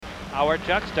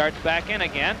Howard-Chuck starts back in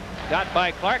again. Got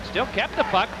by Clark, still kept the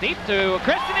puck deep to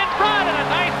Christian in front, and a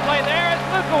nice play there as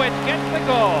Lukowich gets the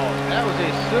goal. That was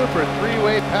a super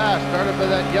three-way pass started by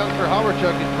that youngster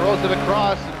Howard-Chuck. He throws it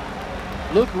across.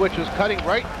 Lukowich was cutting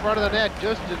right in front of the net,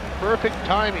 just in perfect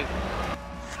timing.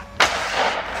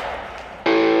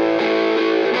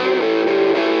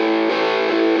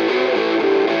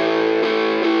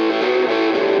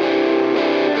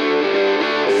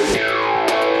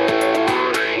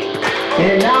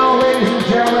 And now, ladies and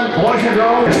gentlemen, boys and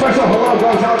girls, a special hello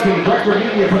goes out to the Director of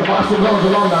Media for the Boston Bruins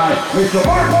alumni, Mr.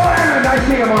 Mark Moran. Nice to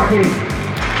see you, Marky.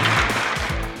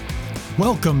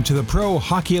 Welcome to the Pro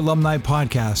Hockey Alumni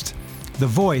Podcast, the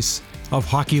voice of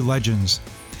hockey legends.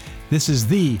 This is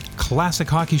the classic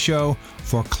hockey show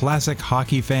for classic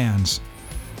hockey fans.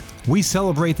 We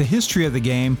celebrate the history of the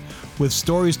game with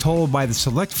stories told by the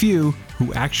select few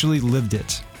who actually lived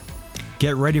it.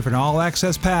 Get ready for an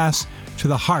all-access pass to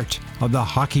the heart of the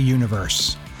hockey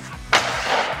universe.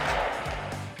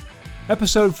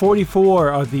 Episode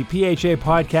 44 of the PHA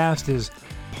podcast is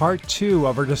part 2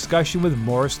 of our discussion with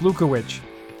Morris Lukowich.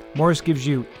 Morris gives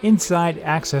you inside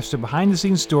access to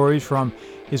behind-the-scenes stories from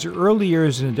his early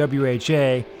years in the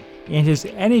WHA and his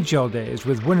NHL days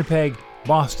with Winnipeg,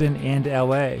 Boston, and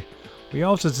LA. We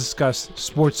also discuss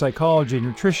sports psychology,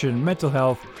 nutrition, mental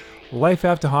health, life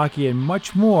after hockey, and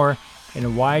much more in a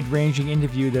wide-ranging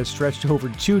interview that stretched over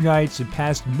 2 nights and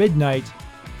past midnight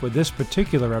for this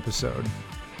particular episode.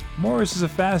 Morris is a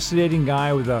fascinating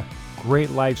guy with a great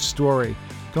life story.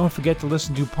 Don't forget to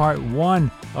listen to part 1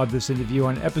 of this interview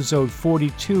on episode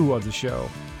 42 of the show.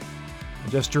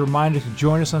 And just a reminder to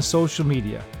join us on social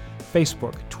media,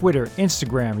 Facebook, Twitter,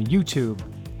 Instagram, and YouTube.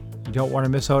 You don't want to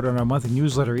miss out on our monthly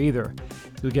newsletter either.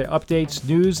 You'll get updates,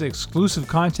 news, exclusive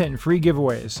content, and free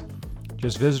giveaways.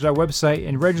 Just visit our website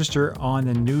and register on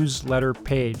the newsletter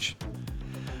page.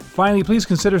 Finally, please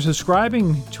consider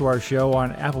subscribing to our show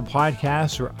on Apple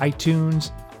Podcasts or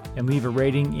iTunes and leave a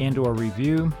rating and or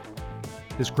review.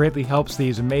 This greatly helps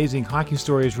these amazing hockey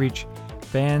stories reach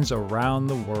fans around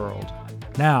the world.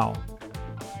 Now,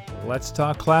 let's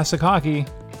talk classic hockey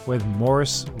with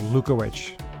Morris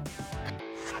Lukowich.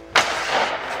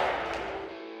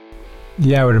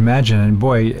 Yeah, I would imagine. And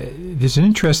boy, there's an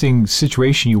interesting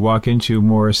situation you walk into,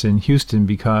 Morris, in Houston,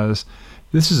 because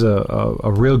this is a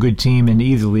real good team in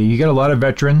either league. You got a lot of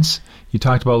veterans. You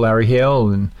talked about Larry Hale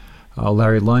and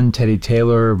Larry Lund, Teddy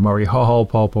Taylor, Murray Hall,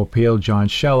 Paul Popeil, John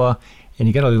Shella. And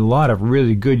you got a lot of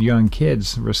really good young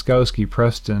kids, Ruskowski,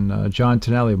 Preston, John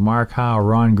Tonelli, Mark Howe,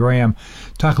 Ron Graham.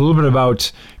 Talk a little bit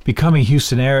about becoming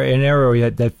Houston Aero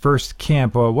at that first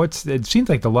camp. It seemed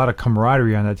like a lot of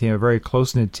camaraderie on that team, a very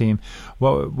close-knit team.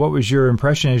 What was your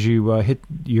impression as you hit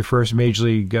your first Major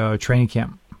League training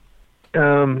camp?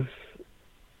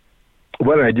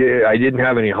 What I didn't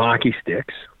have any hockey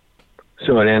sticks,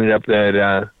 so it ended up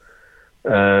that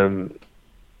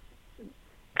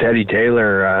Teddy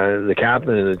Taylor, the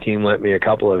captain of the team, lent me a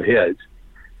couple of his.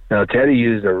 Now, Teddy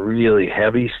used a really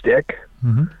heavy stick,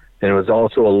 and it was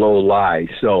also a low lie,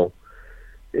 so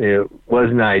it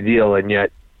wasn't ideal, and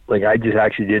yet, I just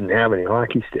actually didn't have any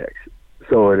hockey sticks.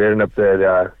 So it ended up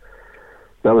that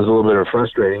that was a little bit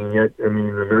frustrating, and yet,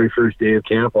 the very first day of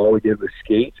camp, all we did was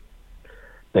skate,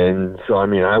 and so,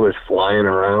 I was flying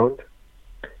around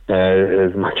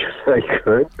as much as I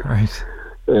could. Right.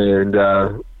 And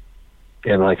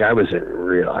I was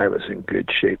in good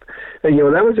shape. And,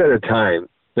 that was at a time,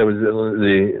 that was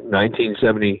the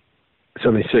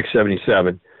 1976,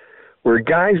 77, where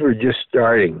guys were just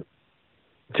starting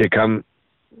to come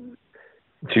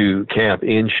to camp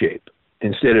in shape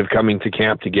instead of coming to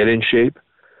camp to get in shape.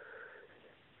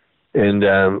 And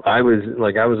I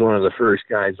was one of the first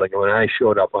guys, when I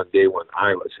showed up on day one,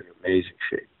 I was in amazing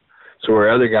shape. So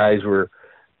where other guys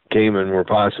came and were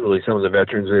possibly some of the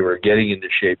veterans, they were getting into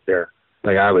shape there.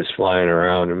 I was flying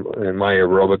around, and my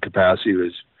aerobic capacity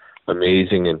was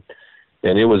amazing, and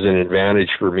it was an advantage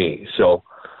for me. So,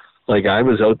 I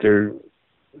was out there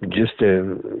I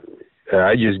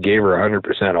just gave her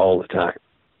 100% all the time.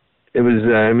 It was,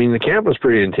 the camp was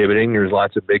pretty intimidating. There was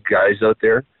lots of big guys out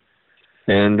there,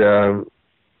 and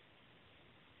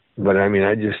but I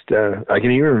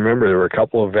can even remember there were a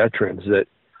couple of veterans that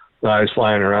when I was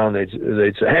flying around, they'd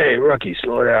say, "Hey, rookie,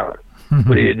 slow down.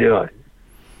 What are you doing?"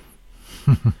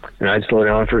 And I'd slow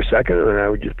down for a second, and I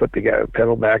would just put the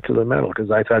pedal back to the metal because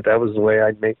I thought that was the way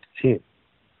I'd make the team.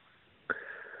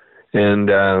 And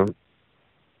it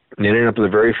ended up the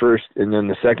very first, and then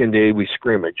the second day we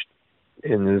scrimmaged.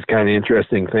 And this kind of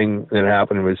interesting thing that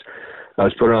happened was I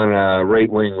was put on a right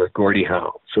wing with Gordie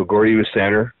Howe. So Gordie was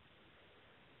center.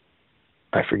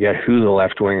 I forget who the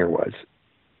left winger was.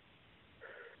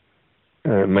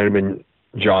 it might have been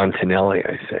John Tonelli,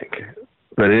 I think.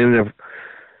 But it ended up,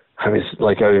 I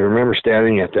remember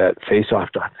standing at that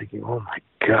face-off dot thinking, oh my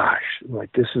gosh,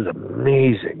 like, this is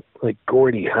amazing. Like,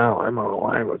 Gordie Howe, I'm on a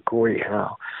line with Gordie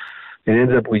Howe. It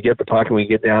ends up, we get the puck and we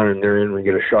get down and we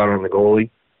get a shot on the goalie,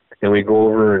 and we go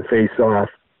over and face off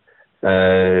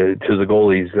to the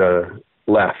goalie's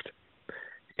left.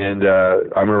 And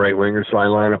I'm a right winger, so I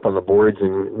line up on the boards,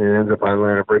 and it ends up I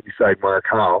line up right beside Mark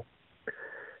Howe.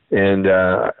 And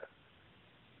it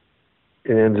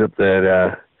ends up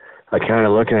that I kind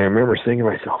of look, and I remember thinking to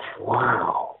myself,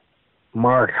 wow,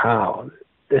 Mark Howe,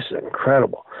 this is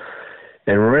incredible.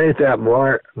 And right at that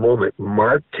moment,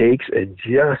 Mark takes and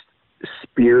just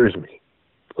spears me.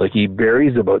 Like, he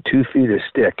buries about 2 feet of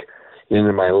stick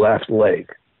into my left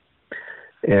leg.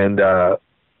 And, I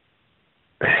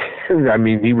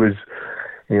mean, he was,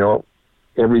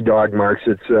 every dog marks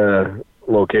its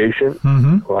location.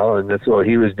 Mm-hmm. Well, and that's what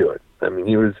he was doing. I mean,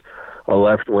 he was a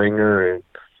left winger, and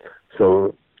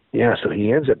so he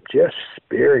ends up just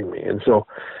spearing me. And so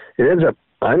it ends up,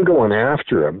 I'm going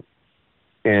after him,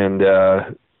 and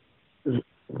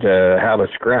to have a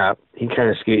scrap, he kind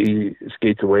of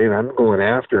skates away, and I'm going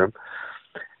after him.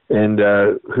 And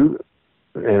a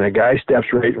guy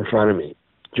steps right in front of me,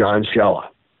 John Shella.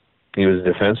 He was a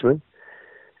defenseman,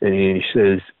 and he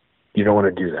says, "You don't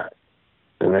want to do that."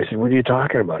 And I said, "What are you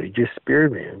talking about? He just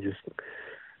speared me. I'm just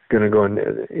going to go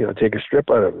and take a strip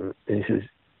out of him." And he says,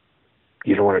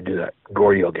 "You don't want to do that.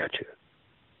 Gordie will get you."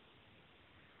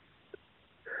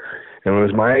 And it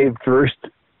was my first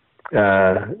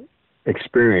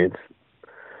experience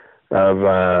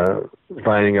of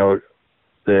finding out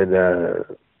that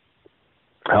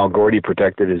how Gordie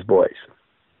protected his boys.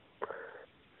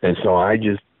 And so I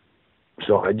just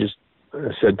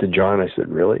said to John, I said,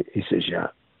 "Really?" He says, "Yeah."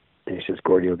 And he says,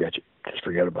 "Gordie will get you. Just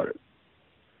forget about it."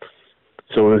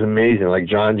 So it was amazing. Like,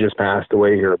 John just passed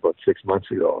away here about 6 months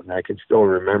ago, and I can still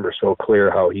remember so clear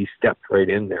how he stepped right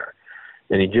in there.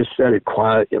 And he just said it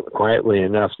quietly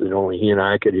enough that only he and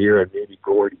I could hear, and maybe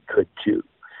Gordie could too.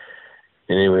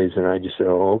 Anyways, and I just said,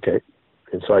 "Oh, okay."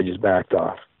 And so I just backed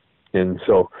off. And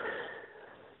so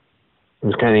it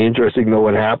was kind of interesting, though.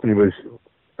 What happened was,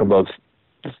 about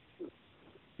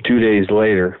 2 days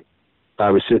later, I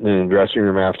was sitting in the dressing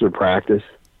room after practice,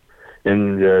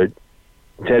 and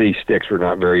Teddy's sticks were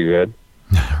not very good.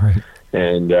 Right.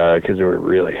 And because they were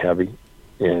really heavy.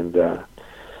 And it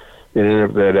ended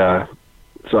up that,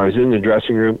 so I was in the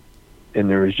dressing room, and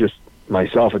there was just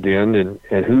myself at the end,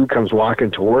 and who comes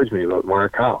walking towards me but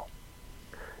Mark Howe.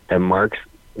 And Mark's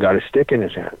got a stick in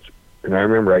his hands. And I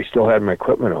remember I still had my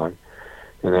equipment on,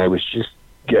 and I was just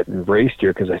getting braced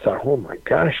here because I thought, oh my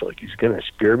gosh, like, he's going to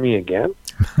spear me again.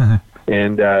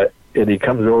 And he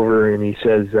comes over and he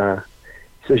says,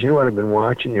 "You know what, I've been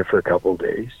watching you for a couple of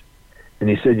days." And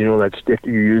he said, "You know that stick that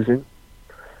you're using?"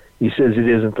 He says, "It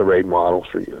isn't the right model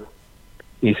for you."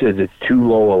 He says, "It's too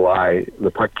low a lie.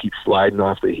 The puck keeps sliding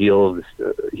off the heel of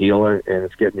the healer, and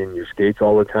it's getting in your skates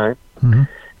all the time." Mm-hmm.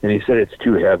 And he said, "It's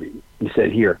too heavy." He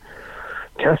said, "Here,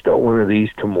 test out one of these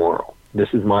tomorrow.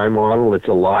 This is my model. It's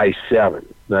a lie 7.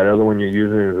 That other one you're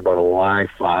using is about a lie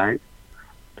 5.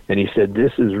 And he said,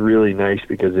 this is really nice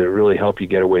because it'll really help you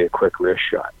get away a quick wrist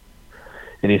shot."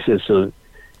 And he says, "So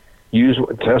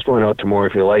test one out tomorrow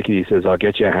if you like it." He says, "I'll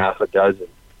get you a half a dozen.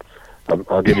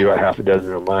 I'll give you a half a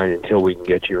dozen of mine until we can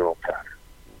get you your own pattern."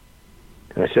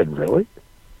 And I said, "Really?"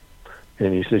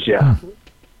 And he says, "Yeah."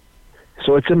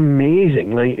 So it's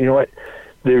amazing. Like, you know what?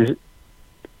 There's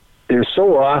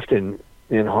so often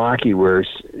in hockey where,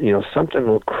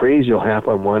 something crazy will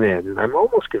happen on one end, and I'm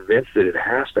almost convinced that it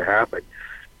has to happen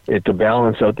to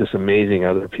balance out this amazing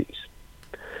other piece.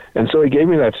 And so he gave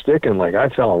me that stick, and I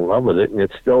fell in love with it, and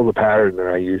it's still the pattern that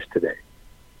I use today.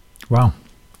 Wow.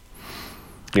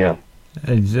 Yeah.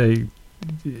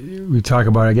 We talk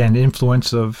about, again,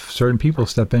 influence of certain people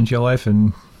step into your life,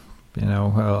 and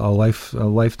a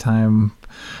lifetime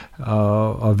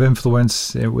of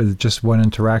influence with just one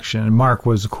interaction. And Mark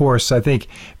was, of course, I think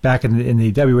back in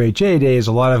the WHA days,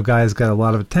 a lot of guys got a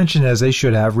lot of attention, as they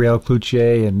should have. Real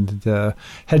Cloutier and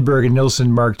Hedberg and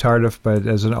Nilsson, Mark Tardif, but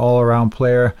as an all-around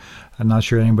player, I'm not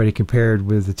sure anybody compared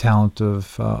with the talent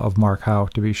of Mark Howe,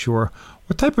 to be sure.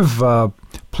 What type of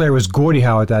player was Gordie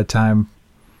Howe at that time?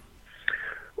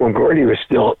 Well, Gordie was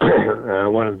still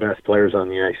one of the best players on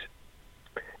the ice.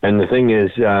 And the thing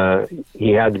is,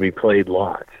 he had to be played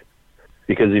lots,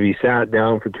 because if he sat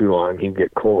down for too long, he'd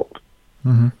get cold.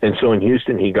 Mm-hmm. And so in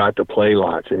Houston, he got to play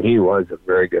lots, and he was a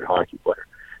very good hockey player.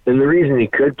 And the reason he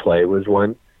could play was,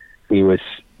 one, he was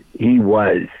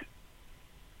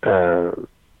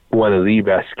one of the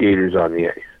best skaters on the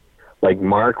ice. Like,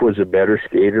 Mark was a better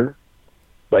skater,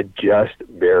 but just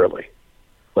barely.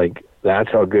 Like,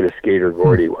 that's how good a skater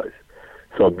Gordy was.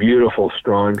 So beautiful,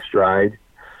 strong stride.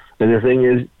 And the thing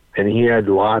is, and he had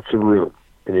lots of room.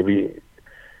 And he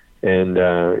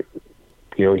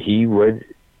would,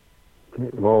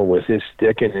 with his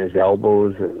stick and his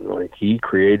elbows, and like, he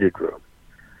created room.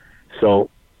 So,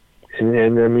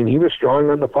 and I mean, he was strong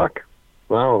on the puck.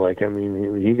 Wow, like, I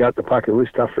mean, he got the puck. It was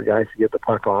tough for guys to get the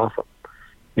puck off him.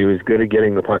 He was good at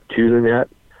getting the puck to the net.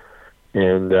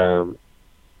 And,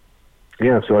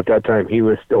 so at that time, he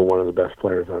was still one of the best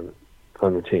players on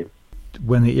the team.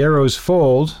 When the Arrows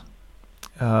fold,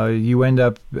 you end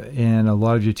up, and a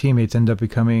lot of your teammates end up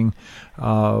becoming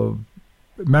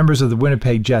members of the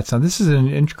Winnipeg Jets. Now, this is an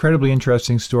incredibly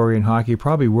interesting story in hockey,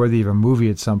 probably worthy of a movie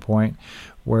at some point,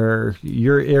 where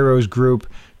your Arrows group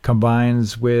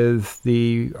combines with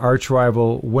the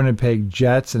arch-rival Winnipeg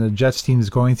Jets, and the Jets team is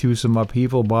going through some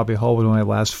upheaval. Bobby Hull would only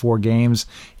last 4 games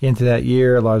into that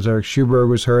year. Lars-Erik Schuberg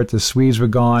was hurt. The Swedes were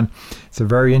gone. It's a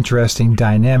very interesting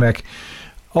dynamic.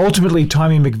 Ultimately,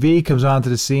 Tommy McVie comes onto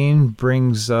the scene,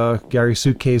 brings Gary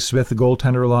Suitcase Smith, the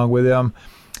goaltender, along with him.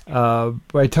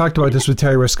 I talked about this with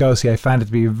Terry Ruskowski. I found it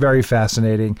to be very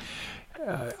fascinating.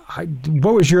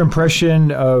 What was your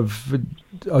impression of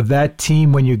that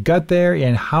team when you got there,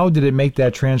 and how did it make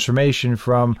that transformation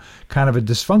from kind of a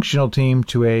dysfunctional team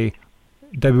to a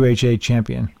WHA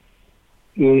champion?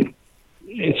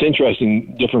 It's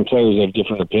interesting. Different players have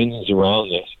different opinions around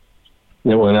this.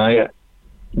 And when I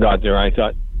got there, I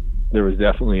thought there was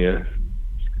definitely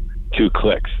 2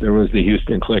 cliques. There was the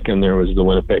Houston clique and there was the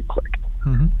Winnipeg clique.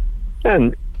 Mm-hmm.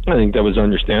 And I think that was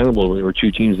understandable. There were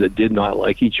 2 teams that did not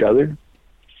like each other.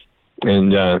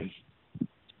 And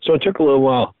so it took a little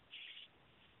while.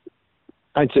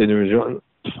 I'd say there was,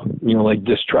 like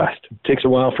distrust. It takes a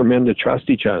while for men to trust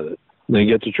each other. They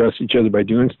get to trust each other by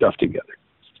doing stuff together.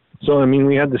 So, I mean,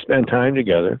 we had to spend time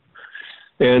together.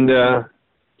 And the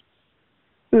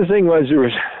thing was,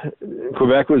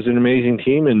 Quebec was an amazing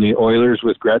team, and the Oilers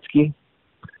with Gretzky,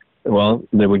 well,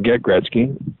 they would get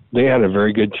Gretzky. They had a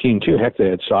very good team, too. Heck, they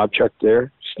had Sobchuk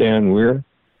there, Stan Weir,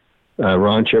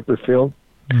 Ron Chipperfield.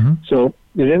 Mm-hmm. So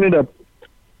it ended up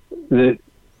that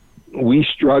we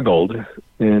struggled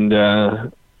and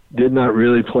did not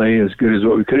really play as good as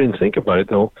what we could. And think about it,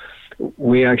 though.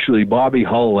 Bobby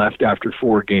Hull left after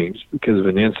 4 games because of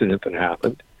an incident that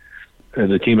happened.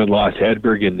 The team had lost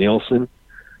Hedberg and Nielsen.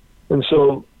 And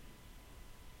so,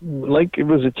 like, it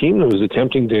was a team that was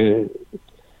attempting to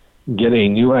get a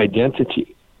new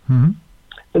identity. Mm-hmm.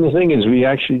 And the thing is, we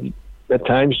actually, at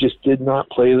times, just did not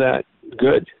play that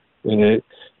good. And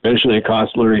eventually it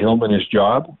cost Larry Hillman his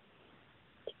job.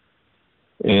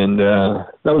 And that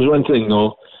was one thing,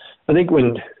 though. I think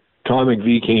when Tom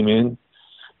McVie came in,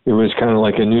 it was kind of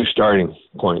like a new starting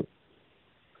point.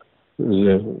 It was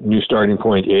a new starting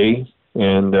point A.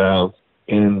 And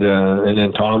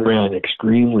then Tom ran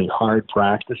extremely hard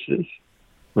practices,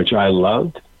 which I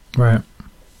loved. Right.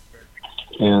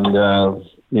 And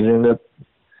it ended up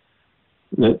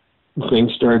that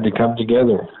things started to come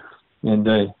together. And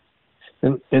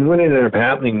what ended up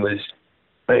happening was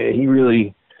he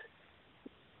really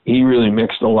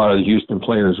mixed a lot of the Houston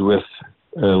players with,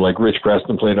 like Rich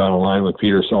Preston played on a line with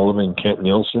Peter Sullivan and Kent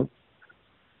Nielsen.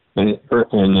 And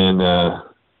then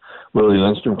Willie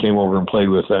Lindstrom came over and played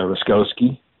with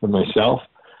Ruskowski and myself.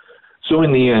 So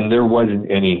in the end, there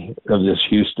wasn't any of this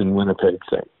Houston-Winnipeg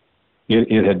thing.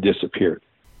 It had disappeared.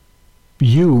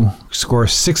 You score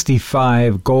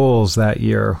 65 goals that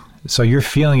year, so you're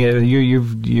feeling it.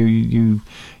 You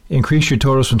increase your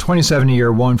totals from 27 a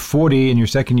year, 140 in your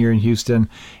second year in Houston,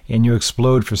 and you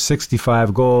explode for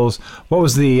 65 goals. What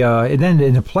was the and then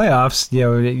in the playoffs,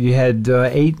 you had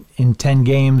 8 in 10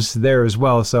 games there as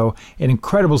well. So an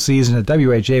incredible season. At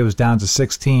WHA was down to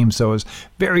 6 teams, so it was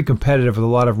very competitive with a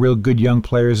lot of real good young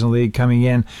players in the league coming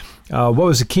in. What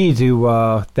was the key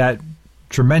to that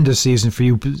tremendous season for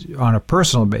you on a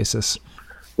personal basis?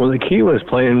 Well, the key was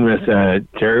playing with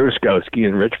Terry Ruskowski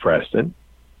and Rich Preston,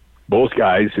 both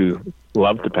guys who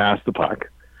loved to pass the puck.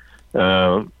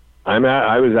 I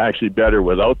was actually better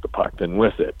without the puck than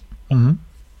with it.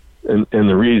 Mm-hmm. And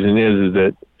the reason is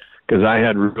that because I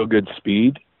had real good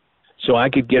speed, so I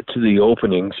could get to the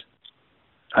openings.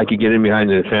 I could get in behind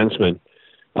the defenseman.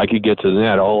 I could get to the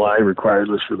net. All I required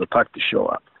was for the puck to show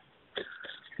up.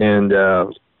 And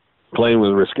playing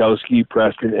with Ruskowski,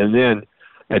 Preston, and then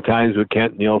at times with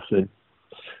Kent Nielsen,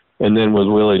 and then with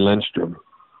Willie Lindstrom.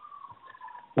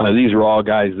 These are all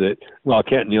guys that,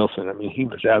 Kent Nielsen, I mean, he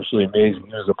was absolutely amazing.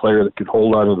 He was a player that could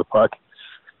hold on to the puck,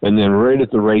 and then right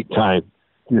at the right time,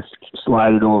 just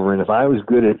slide it over. And if I was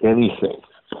good at anything,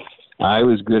 I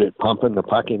was good at pumping the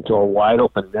puck into a wide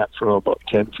open net from about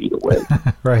 10 feet away.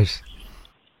 Right.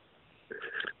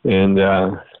 And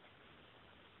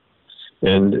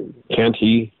Kent,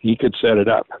 he could set it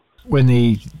up. When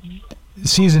the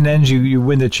season ends, you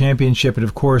win the championship, and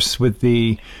of course, with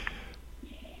the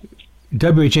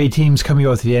WHA teams coming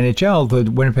out to the NHL, the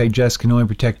Winnipeg Jets can only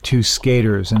protect 2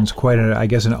 skaters, and it's quite, I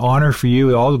guess, an honor for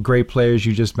you. All the great players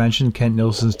you just mentioned, Kent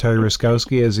Nilsson, Terry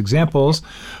Ruskowski, as examples.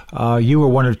 You were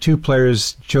one of 2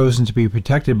 players chosen to be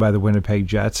protected by the Winnipeg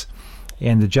Jets,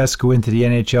 and the Jets go into the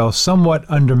NHL somewhat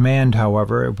undermanned,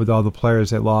 however, with all the players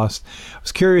they lost. I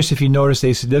was curious if you noticed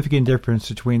a significant difference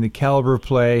between the caliber of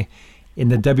play in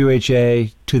the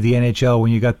WHA to the NHL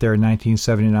when you got there in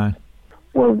 1979.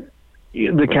 Well,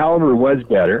 the caliber was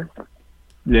better.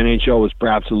 The NHL was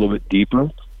perhaps a little bit deeper.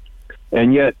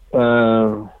 And yet,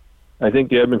 I think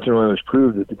the Edmonton Oilers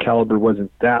proved that the caliber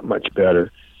wasn't that much better,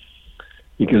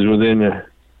 because within a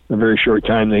very short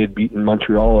time they had beaten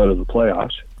Montreal out of the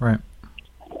playoffs. Right.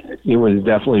 It was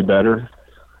definitely better,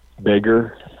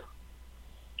 bigger,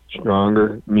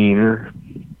 stronger, meaner.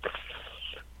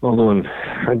 Although,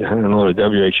 I don't know, the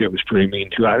WHA was pretty mean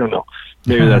too. I don't know.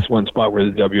 Maybe that's one spot where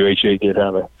the WHA did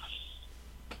have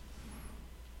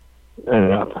I don't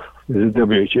know. The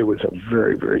WHA was a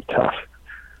very, very tough,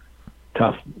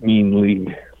 mean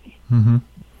league. Mm-hmm.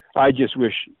 I just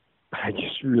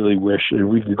really wish that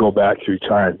we could go back through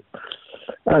time.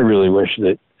 I really wish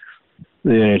that the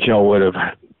NHL would have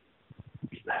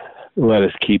let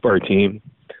us keep our team.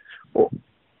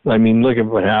 I mean, look at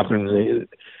what happened.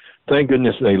 Thank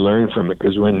goodness they learned from it,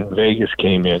 because when Vegas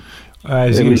came in,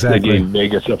 at least they gave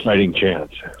Vegas a fighting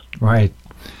chance. Right.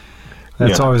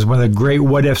 That's always one of the great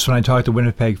what-ifs when I talk to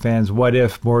Winnipeg fans. What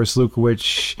if Morris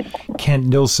Lukowich, Kent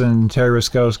Nilsson, Terry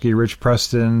Ruskowski, Rich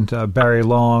Preston, Barry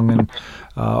Long, and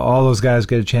all those guys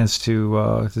get a chance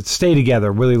to stay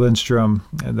together. Willie Lindstrom,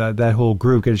 that whole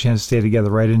group get a chance to stay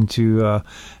together right into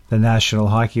the National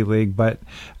Hockey League. But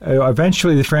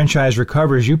eventually the franchise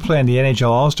recovers. You play in the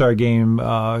NHL All-Star Game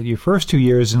your first 2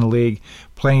 years in the league,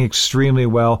 playing extremely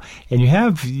well. And you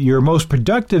have your most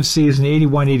productive season,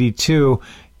 81-82.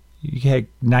 You had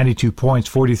 92 points,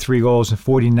 43 goals, and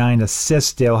 49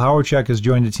 assists. Dale Hawerchuk has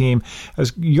joined the team.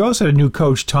 You also had a new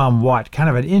coach, Tom Watt, kind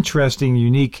of an interesting,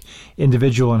 unique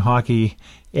individual in hockey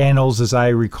annals, as I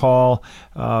recall.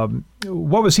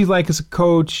 What was he like as a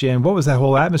coach, and what was that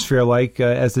whole atmosphere like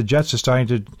as the Jets are starting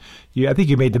to... I think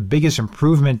you made the biggest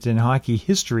improvement in hockey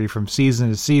history from season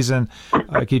to season.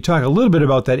 Can you talk a little bit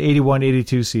about that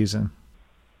 81-82 season?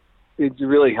 It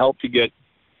really helped to get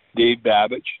Dave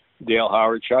Babbage, Dale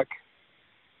Hawerchuk,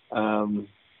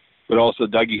 but also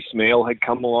Dougie Smale had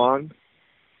come along.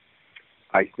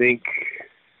 I think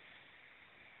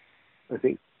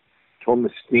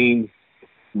Thomas Steen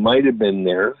might have been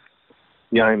there.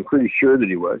 Yeah, I'm pretty sure that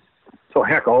he was. So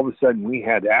heck, all of a sudden we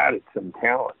had added some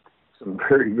talent, some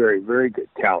very, very, very good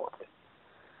talent.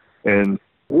 And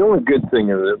the only good thing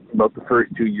about the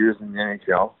first 2 years in the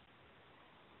NHL,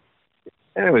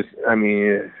 and it was, I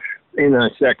mean, in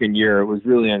our second year, it was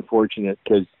really unfortunate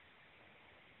because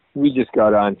we just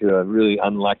got onto a really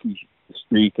unlucky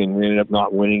streak and we ended up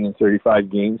not winning in 35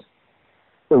 games.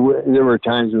 So there were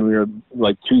times when we were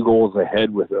like 2 goals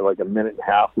ahead with like a minute and a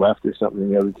half left or something,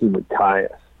 and the other team would tie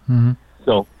us. Mm-hmm.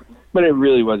 So, but it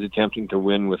really was attempting to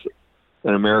win with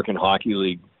an American Hockey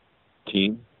League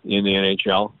team in the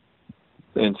NHL.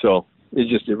 And so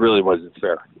it really wasn't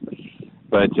fair.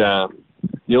 But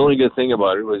the only good thing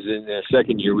about it was in the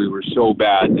second year we were so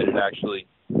bad that it actually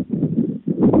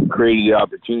created the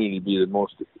opportunity to be the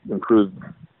most improved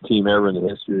team ever in the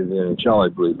history of the NHL, I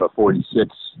believe, a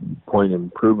 46-point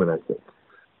improvement, I think.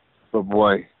 But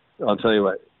boy, I'll tell you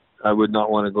what, I would not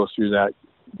want to go through that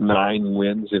 9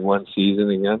 wins in one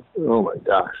season again. Oh my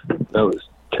gosh, that was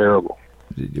terrible.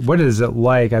 What is it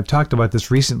like? I've talked about this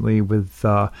recently with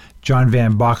John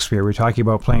Van Boxmeer. We're talking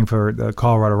about playing for the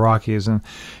Colorado Rockies, and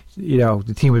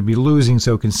the team would be losing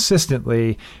so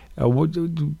consistently. What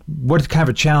kind of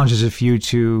a challenge is it for you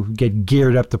to get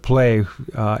geared up to play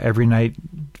every night,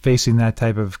 facing that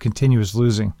type of continuous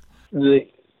losing? The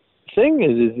thing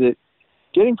is that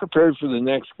getting prepared for the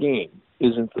next game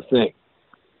isn't the thing,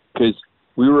 because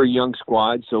we were a young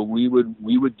squad, so we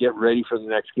would get ready for the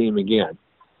next game again.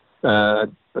 A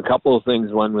couple of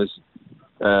things. One was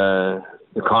the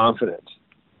confidence.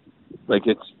 Like,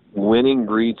 it's winning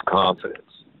breeds confidence.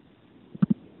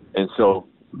 And so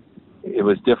it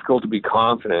was difficult to be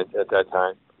confident at that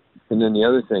time. And then the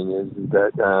other thing is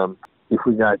that if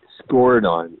we got scored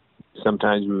on,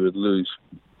 sometimes we would lose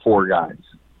 4 guys.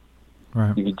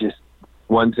 Right. You could just,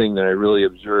 one thing that I really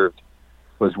observed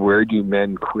was, where do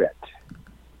men quit?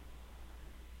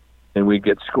 and we'd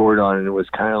get scored on, and it was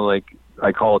kind of like,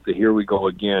 I call it the "here we go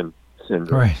again"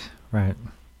 syndrome. Right.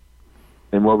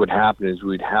 And what would happen is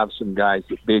we'd have some guys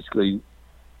that basically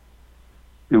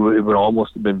it would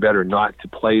almost have been better not to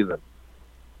play them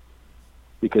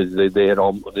because they had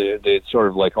sort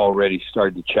of like already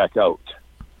started to check out.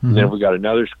 Mm-hmm. And then if we got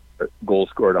another goal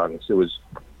scored on us,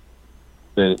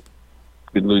 then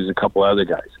we'd lose a couple other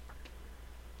guys.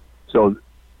 So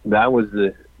that was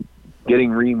the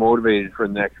getting re-motivated for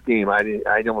the next game. I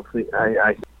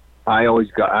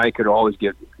could always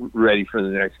get ready for the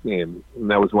next game, and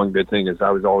that was one good thing is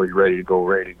I was always ready to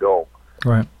go.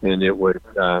 Right. And it would,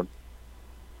 but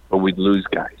we'd lose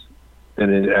guys,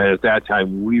 and at that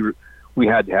time we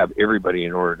had to have everybody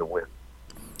in order to win.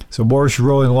 So Morris,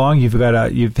 rolling along, you've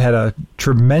had a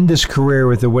tremendous career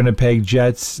with the Winnipeg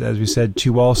Jets. As we said,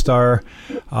 2 All-Star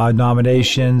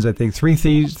nominations. I think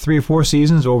 3 or 4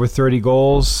 seasons, over 30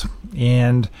 goals,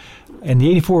 and in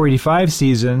the 84-85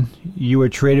 season, you were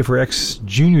traded for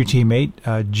ex-junior teammate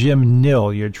Jim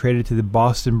Nill. You were traded to the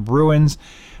Boston Bruins.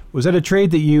 Was that a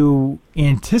trade that you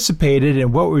anticipated,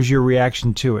 and what was your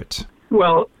reaction to it?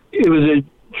 Well, it was a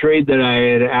trade that I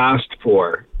had asked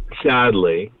for,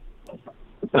 sadly.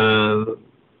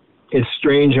 It's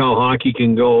strange how hockey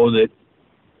can go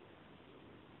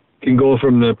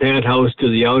from the penthouse to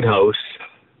the outhouse,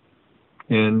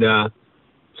 and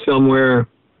somewhere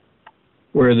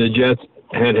where the Jets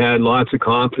had lots of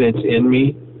confidence in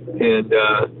me and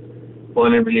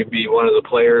wanted me to be one of the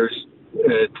players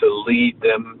to lead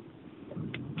them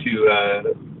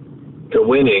to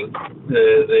winning.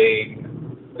 They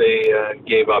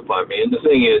gave up on me. And the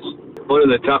thing is, one of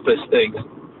the toughest things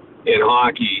in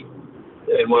hockey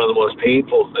and one of the most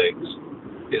painful things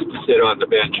is to sit on the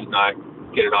bench and not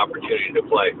get an opportunity to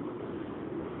play.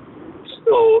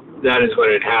 So that is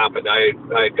what had happened. I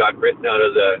got written out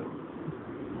of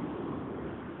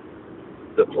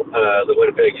the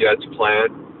Winnipeg Jets plan.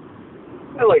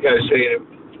 And like I was saying,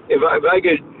 if I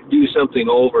could do something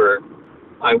over,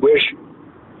 I wish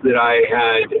that I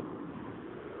had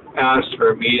asked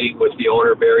for a meeting with the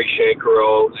owner, Barry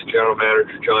Shankarow, the general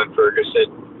manager, John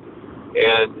Ferguson,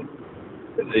 and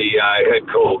the head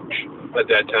coach at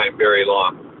that time, Barry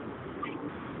Long.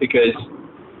 Because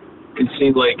it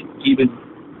seemed like even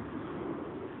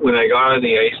when I got on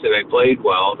the ice and I played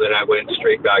well, that I went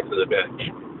straight back to the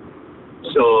bench.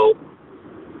 So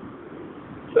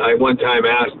I one time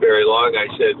asked Barry Long, I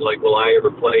said, will I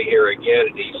ever play here again?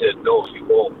 And he said, no, you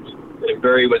won't. And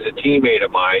Barry was a teammate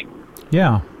of mine.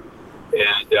 Yeah.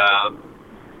 And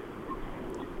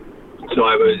so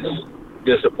I was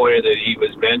disappointed that he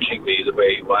was benching me the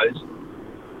way he was.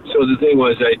 So the thing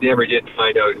was, I never did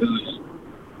find out whose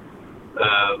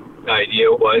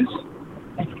idea it was.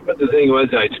 But the thing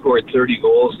was, I'd scored 30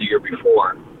 goals the year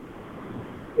before.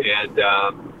 And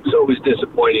so it was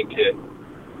disappointing to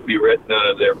be written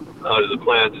out of the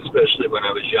plans, especially when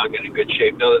I was young and in good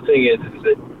shape. Now, the thing is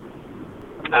that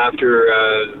after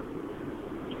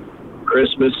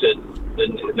Christmas and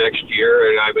the next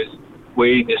year, and I was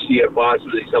waiting to see if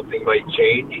possibly something might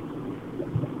change,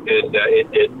 and it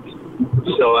didn't.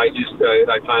 So I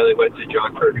finally went to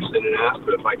John Ferguson and asked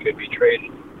him if I could be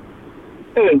traded.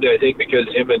 And I think because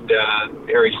him and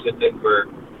Harry Sinden were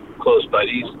close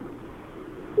buddies,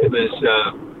 it was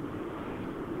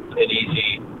an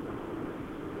easy,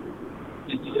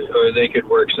 or they could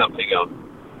work something out.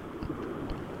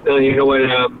 Now, you know what?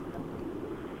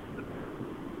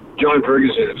 John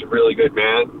Ferguson is a really good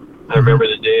man. I remember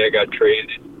the day I got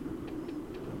traded.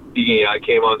 I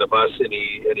came on the bus and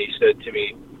he said to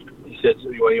me, he said,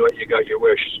 "Well, you got your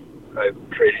wish. I've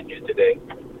traded you today."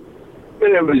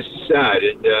 And it was sad.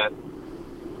 And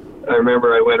I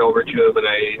remember I went over to him and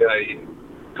I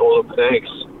told him thanks,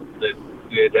 that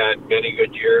we had many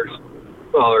good years,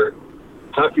 or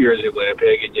tough years in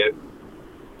Winnipeg, and yet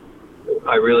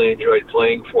I really enjoyed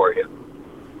playing for him.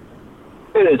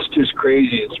 And it's just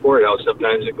crazy in sport how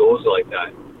sometimes it goes like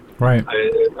that. Right.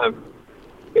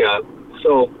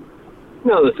 So,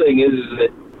 the thing is that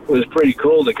it was pretty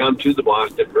cool to come to the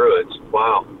Boston Bruins.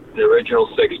 Wow. The original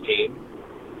 16.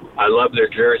 I love their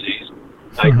jerseys.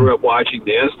 I grew up watching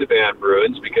the Estevan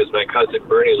Bruins because my cousin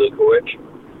Bernie Lukowich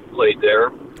played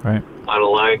there. Right. On a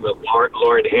line with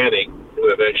Lauren Hanning, who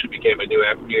eventually became a New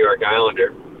York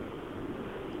Islander.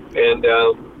 And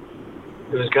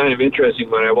it was kind of interesting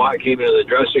when I came into the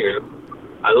dressing room.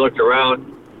 I looked around,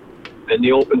 and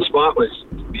the open spot was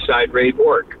beside Ray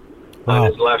Bork on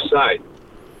his left side.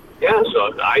 Yeah,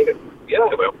 so I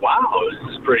went, wow, this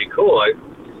is pretty cool.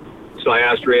 So I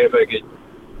asked Ray if I could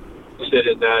sit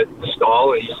in that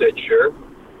stall, and he said sure.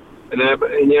 And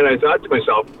yet I thought to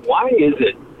myself, why is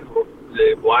it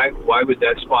why would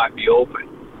that spot be open?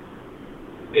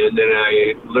 And then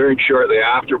I learned shortly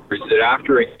afterwards that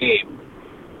after a game,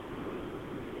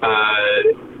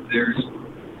 there's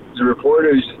the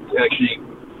reporters actually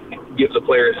give the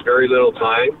players very little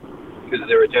time because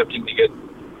they're attempting to get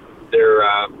their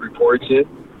reports in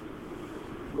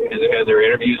and their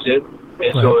interviews in.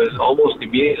 And so it was almost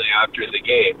immediately after the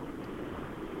game.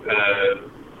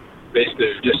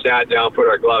 Basically, we just sat down, put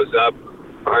our gloves up,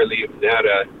 hardly even had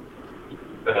a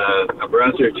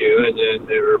breath or two, and then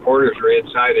the reporters were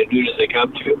inside as soon as they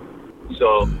come to.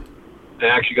 So it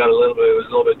actually got it was a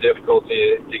little bit difficult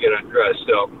to get undressed.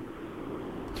 So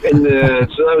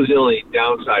that was the only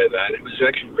downside of that. It was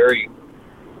actually very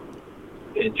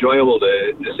enjoyable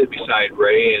to sit beside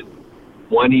Ray, and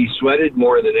he sweated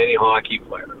more than any hockey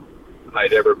player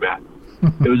I'd ever met.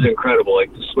 It was incredible.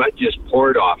 Like, the sweat just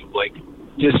poured off him. Like,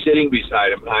 just sitting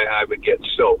beside him, I would get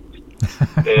soaked.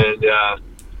 And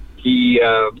he,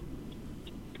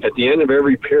 at the end of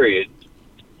every period,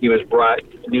 he was brought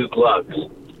new gloves.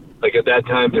 Like, at that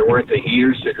time, there weren't the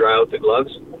heaters to dry out the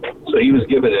gloves, so he was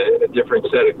given a different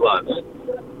set of gloves.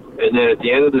 And then at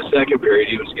the end of the second period,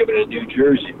 he was given a new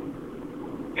jersey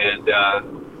and a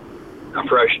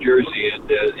fresh jersey, and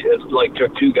it like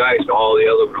took two guys to haul the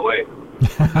other one away.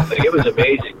 Like, it was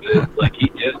amazing. Like,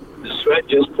 the sweat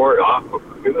just poured off him.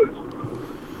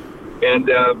 And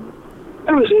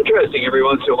it was interesting every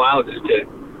once in a while just to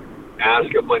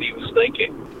ask him what he was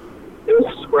thinking. It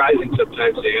was surprising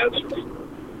sometimes the answers.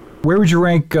 Where would you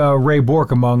rank Ray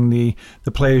Bourque among the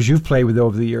players you've played with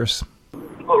over the years?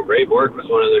 Oh, Ray Bourque was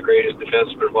one of the greatest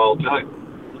defensemen of all time.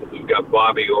 We've got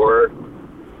Bobby Orr,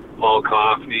 Paul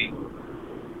Coffey.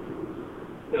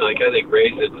 I think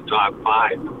Ray's in the top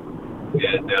 5.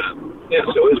 And,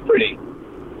 so it was pretty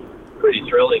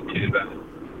thrilling to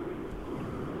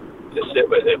sit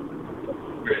with him,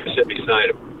 or sit beside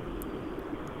him.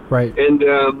 Right. And,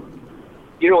 and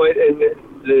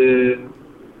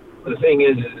the thing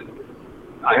is,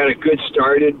 I had a good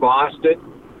start in Boston.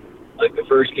 Like, the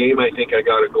first game, I think I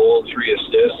got a goal and 3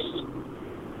 assists.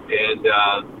 And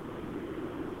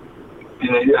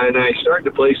I started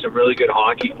to play some really good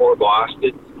hockey for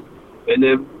Boston. And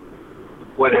then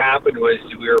what happened was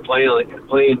we were playing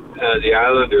the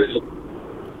Islanders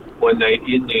one night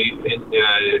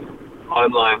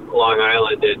on Long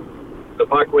Island, and the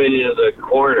puck went into the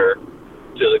corner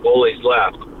to the goalie's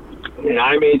left. And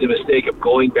I made the mistake of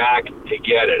going back to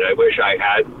get it. I wish I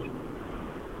hadn't,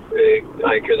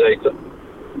 because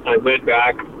I went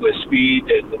back with speed,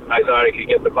 and I thought I could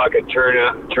get the puck and turn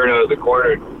out of the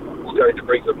corner and start to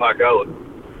bring the puck out.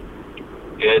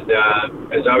 And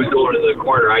as I was going to the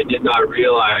corner, I did not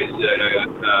realize that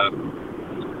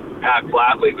Pat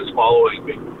Flatley was following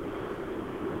me.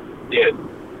 And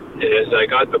as I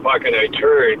got the puck and I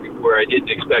turned where I didn't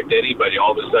expect anybody,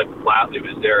 all of a sudden Flatley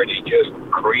was there, and he just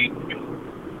creamed me.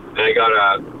 And I got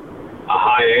a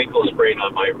high ankle sprain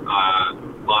on my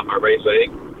right leg.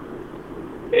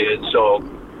 And so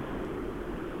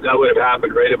that would have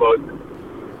happened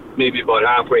maybe about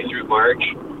halfway through March.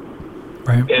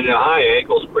 Right. And a high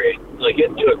ankle sprain, like,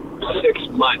 it took 6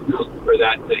 months for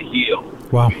that to heal.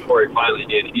 Wow. Before it finally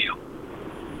did heal.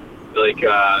 Like,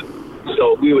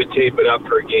 so we would tape it up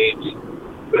for games.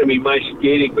 But I mean, my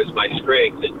skating was my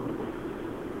strength, and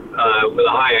with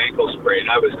a high ankle sprain,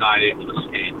 I was not able to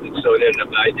skate. And so it ended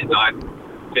up, I did not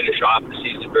finish off the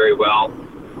season very well.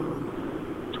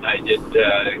 I did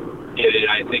get it.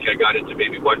 I think I got into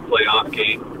maybe one playoff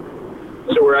game.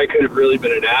 So where I could have really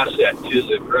been an asset to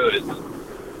the Bruins,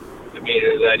 I mean,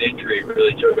 that injury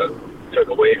really took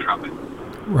away from it.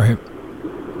 Right.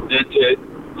 Then to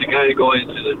kind of go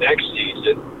into the next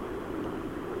season,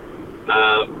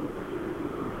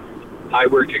 I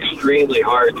worked extremely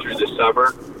hard through the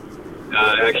summer.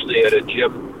 Actually, at a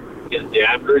gym in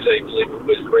Danvers, I believe it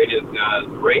was right in the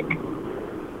rink,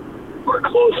 or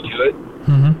close to it.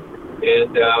 Mm-hmm.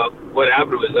 And what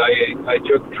happened was I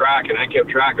took track, and I kept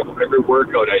track of every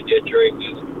workout I did during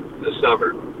the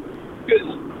summer,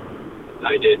 because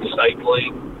I did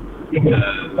cycling,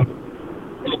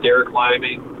 stair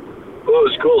climbing. Well, it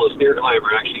was cool. The stair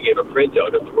climber actually gave a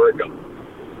printout of the workout.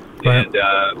 Right. And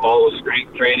all the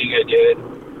strength training I did.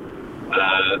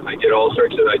 I did all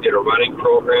sorts of. I did a running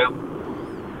program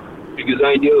because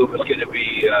I knew it was going to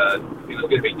be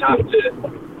tough to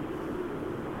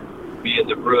be in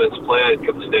the Bruins' plan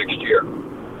come the next year.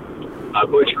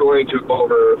 Butch Goring took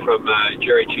over from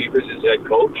Jerry Cheevers as head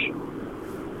coach,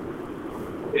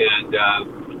 and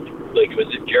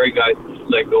Jerry got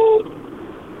let go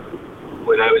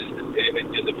when I was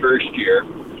in the first year,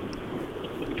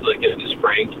 like in the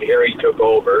spring. Harry took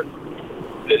over,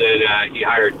 And then he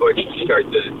hired Butch to start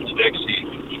the next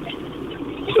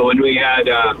season. So when we had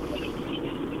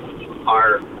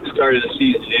our start of the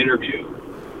season interview,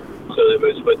 so it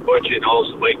was with Butch and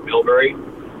also Mike Milbury.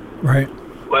 Right.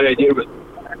 What I did was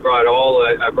I brought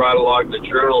along the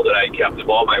journal that I kept of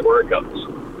all my workouts.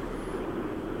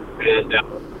 And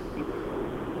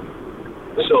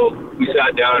so we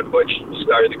sat down and Butch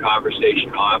started the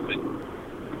conversation off, and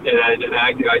I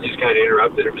just kind of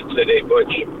interrupted him and said, "Hey,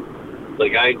 Butch,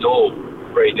 like, I know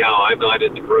right now I'm not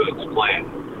in the Bruins plan."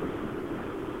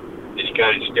 And he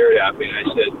kind of stared at me, and I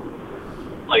said,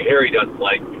 like, Harry doesn't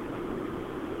like me.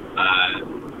 I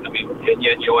mean, and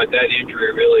yet, you know what, that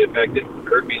injury really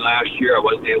hurt me last year. I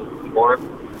wasn't able to perform.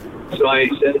 So I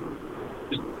said,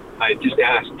 I just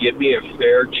asked, give me a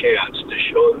fair chance to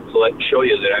show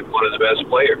you that I'm one of the best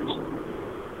players.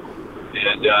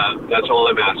 And that's all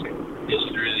I'm asking, is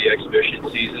through the exhibition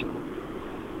season,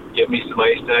 give me some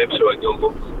ice time so I can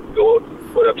go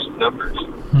put up some numbers.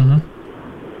 Mm-hmm.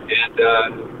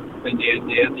 And in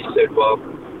the end, he said, well,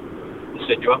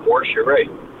 you want more? You're right.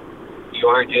 You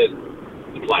aren't in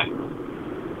the plan.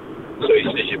 So he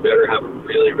said, you better have a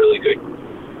really, really good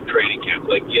training camp.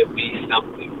 Like, give me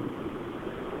something.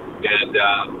 And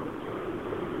I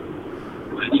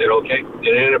said, okay. And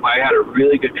it ended up, I had a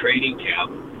really good training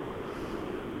camp.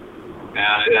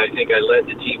 And I think I led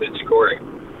the team in scoring.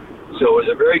 So it was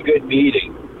a very good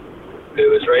meeting. It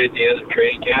was right at the end of the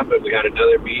training camp, and we had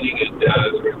another meeting, and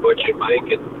with Butch and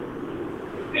Mike, and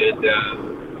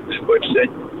Butch said,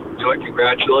 you know what,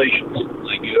 congratulations.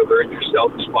 Like, you have earned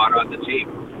yourself a spot on the team.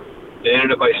 It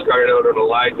ended up, I started out on a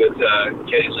line with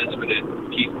Kenny Linsman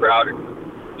and Keith Crowder.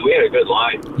 We had a good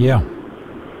line. Yeah.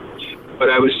 But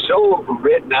I was so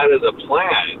written out of the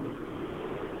plan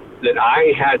that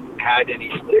I hadn't had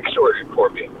any sticks ordered for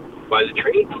me by the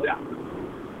training staff.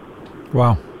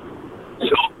 Wow.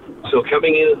 So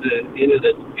coming into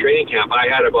the training camp, I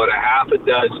had about a half a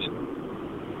dozen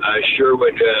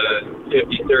Sherwood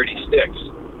 50-30 sticks.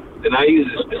 And I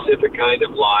use a specific kind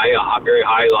of lie, a very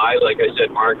high lie, like I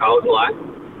said, Mark House lie,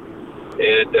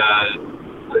 and a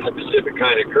specific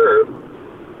kind of curve.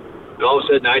 And all of a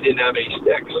sudden, I didn't have any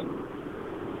sticks.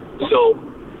 So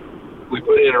we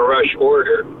put in a rush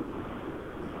order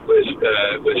with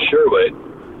Sherwood.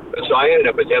 So I ended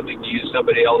up attempting to use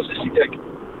somebody else's stick.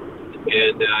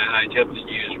 And I attempted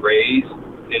to use Ray's,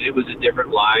 and it was a different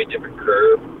line, different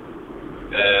curve.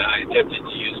 I attempted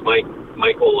to use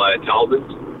Michael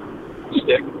Talbot's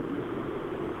stick.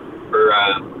 Or,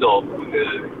 I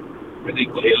think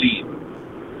Taylene.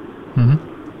 Mm-hmm.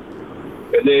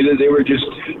 And they were just,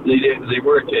 they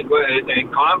worked.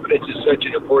 And confidence is such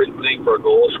an important thing for a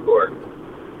goal scorer.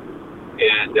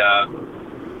 And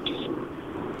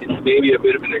it's maybe a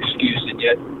bit of an excuse, and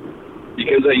yet,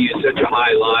 because I used such a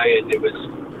high line,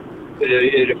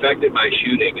 it affected my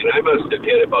shooting, and I must have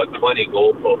hit about 20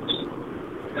 goal posts.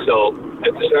 So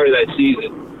at the start of that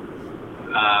season,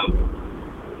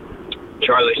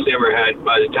 Charlie Simmer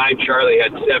by the time Charlie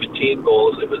had 17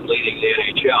 goals and was leading the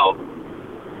NHL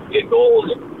in goals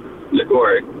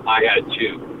scored, I had 2.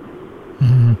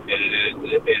 Mm-hmm.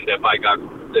 And if I got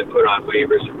put on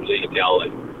waivers and released to LA.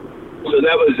 So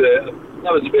that was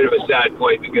a bit of a sad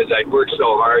point, because I'd worked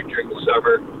so hard during the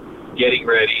summer getting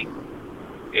ready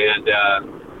and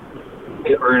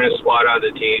to earn a spot on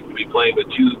the team, to be playing with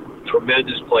 2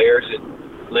 tremendous players, in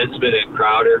Linsman and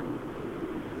Crowder.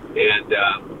 And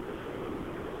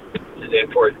then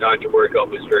for it not to work out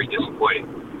was very disappointing.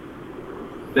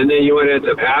 And then what ends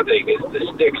up happening is the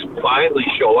sticks finally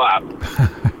show up,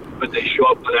 but they show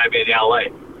up when I'm in LA.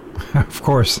 Of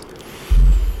course.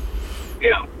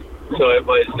 Yeah. So it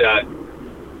was, that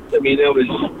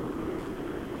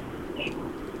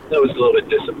was a little bit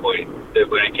disappointing that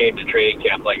when I came to training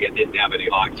camp, like, I didn't have any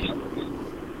hockey.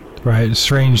 Right,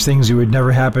 strange things that would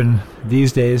never happen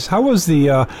these days. How was the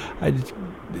how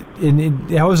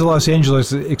was the Los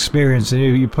Angeles experience?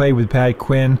 You played with Pat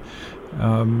Quinn.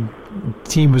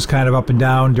 Team was kind of up and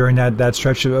down during that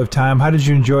stretch of time. How did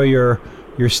you enjoy your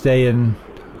stay in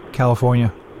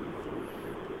California?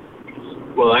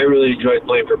 Well, I really enjoyed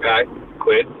playing for Pat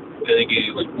Quinn. I think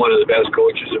he was one of the best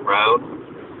coaches around.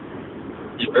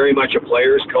 He's very much a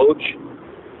player's coach,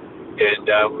 and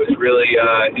was really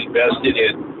invested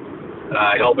in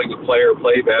helping the player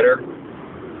play better.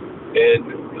 And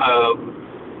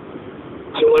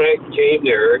so when I came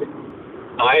there,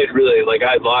 I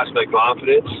had lost my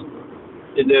confidence.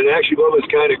 And then actually what was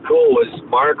kind of cool was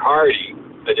Mark Hardy,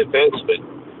 a defenseman,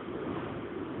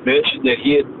 mentioned that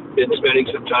he had been spending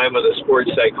some time with a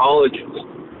sports psychologist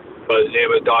by the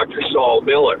name of Dr. Saul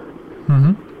Miller.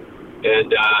 Mm-hmm.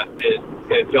 And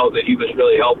and felt that he was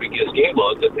really helping his game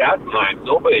out. At that time,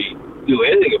 nobody knew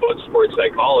anything about sports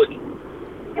psychology.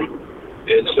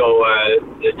 And so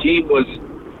the team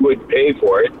would pay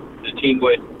for it. The team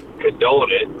would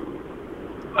condone it.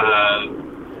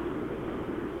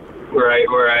 Where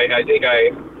I think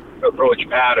I approached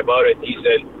Pat about it. He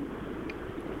said,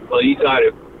 well, he thought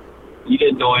he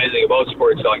didn't know anything about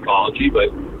sports psychology,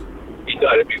 but he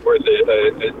thought it'd be worth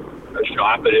a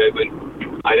shot. But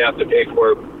I'd have to pay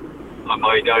for it on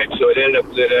my dime. So it ended up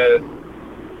that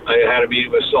I had a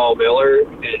meeting with Saul Miller,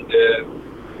 and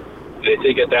I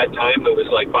think at that time it was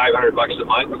like $500 a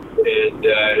month, and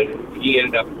he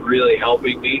ended up really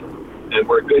helping me, and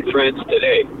we're good friends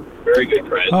today, very good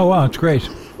friends. Oh wow, it's great.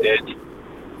 And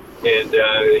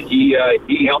he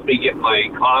helped me get my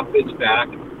confidence back,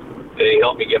 and he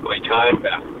helped me get my time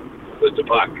back with the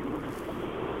puck.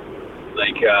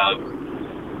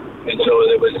 And so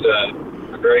it was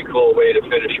a very cool way to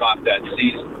finish off that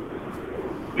season.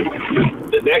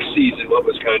 The next season, what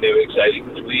was kind of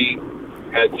exciting was we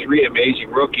had 3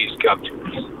 amazing rookies come to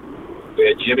us. We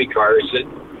had Jimmy Carson,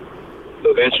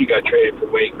 who eventually got traded for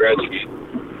Wayne Gretzky.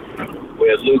 We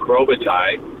had Luke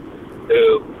Robitaille,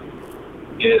 who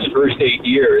in his first 8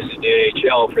 years in the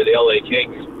NHL for the LA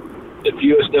Kings, the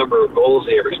fewest number of goals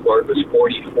they ever scored was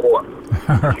 44.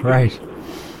 Right.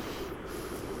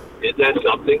 Isn't that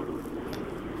something?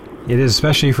 It is,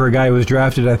 especially for a guy who was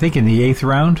drafted, I think, in the 8th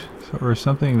round or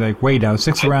something, like way down,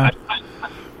 6th round.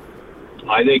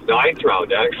 I think 9th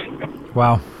round, actually.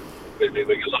 Wow. We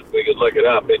could look it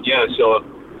up. And yeah, so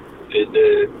it's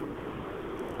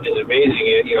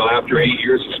amazing. You know, after 8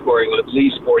 years of scoring at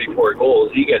least 44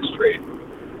 goals, he gets traded.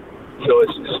 So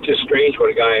it's just strange what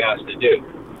a guy has to do.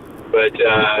 But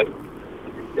I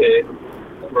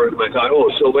thought,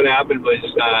 so what happened was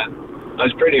I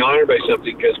was pretty honored by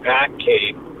something, because Pat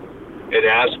came and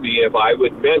asked me if I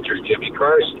would mentor Jimmy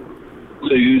Carson.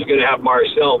 So he was going to have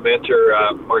Marcel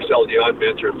Dion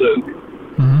mentor Luke,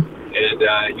 and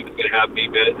he was going to have me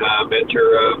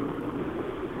mentor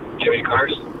Jimmy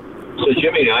Carson. So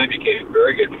Jimmy and I became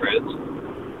very good friends,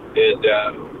 and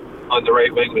on the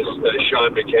right wing was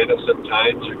Sean McKenna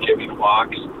sometimes, or Jimmy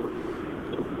Fox,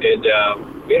 and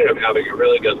we ended up having a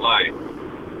really good line.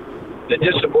 The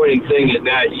disappointing thing in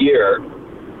that year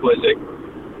was that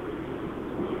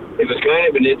it was kind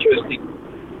of an interesting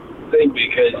thing,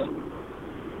 because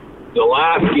the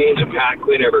last game that Pat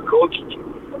Quinn ever coached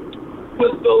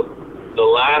was the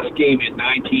last game in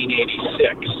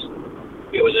 1986.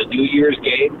 It was a New Year's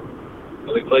game,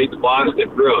 and we played the Boston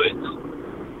Bruins,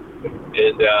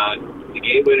 and the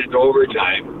game went into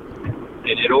overtime.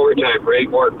 And in overtime, Ray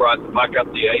Bork brought the puck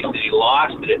up the ice, and he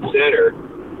lost it at center.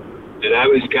 And I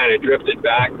was kind of drifted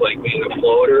back like being a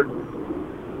floater,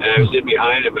 and I was in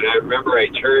behind him. And I remember I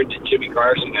turned, and Jimmy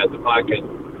Carson had the puck, and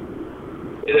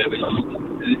it was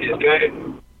kind of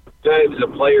as a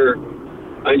player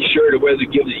unsure to whether to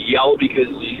give the yell because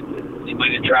he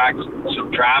might attract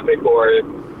some traffic, or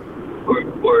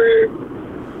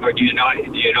do you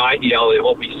not yell and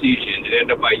hope he sees you? And it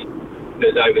ended up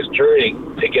as I was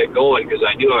turning to get going, because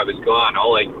I knew I was gone,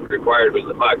 all I required was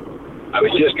the puck. I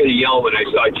was just going to yell when I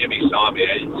saw Jimmy saw me.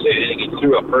 I didn't say anything. He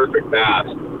threw a perfect pass,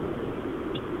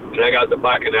 and I got the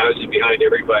puck, and I was in behind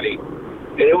everybody.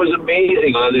 And it was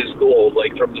amazing on this goal,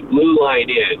 like from the blue line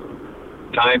in,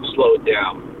 time slowed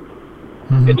down.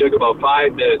 It took about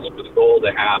 5 minutes for the goal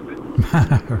to happen.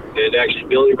 And actually,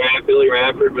 Billy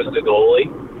Ranford was the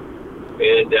goalie,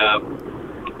 and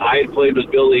I had played with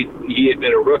Billy. He had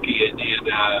been a rookie in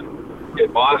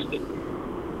Boston.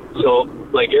 So,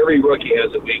 like, every rookie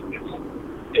has a weakness.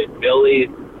 And Billy,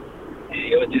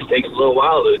 it just takes a little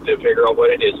while to figure out what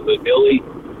it is. But Billy,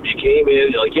 he came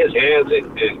in, like, his hands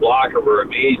and blocker were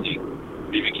amazing.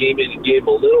 He came in and gave him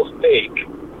a little fake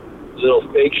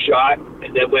shot,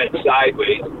 and then went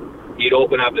sideways. He'd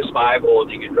open up his 5-hole,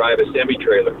 and you could drive a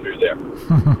semi-trailer through there.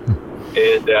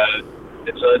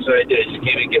 And so that's what I did. I just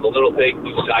came in and gave a little fake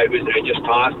move sideways, and I just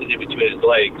tossed it in between his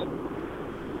legs.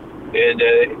 And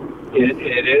it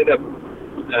ended up,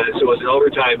 so it was an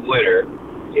overtime winner.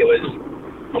 It was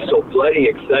so bloody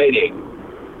exciting.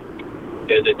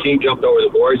 And the team jumped over the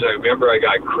boards. I remember I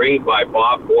got creamed by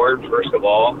Bob Bourne, first of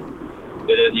all. And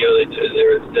then,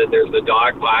 there's the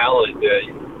dog pile, and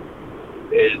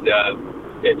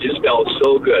it just felt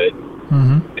so good.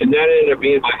 And that ended up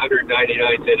being my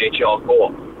 199th NHL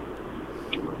goal.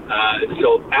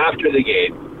 So after the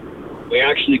game, we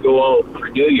actually go out for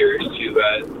New Year's to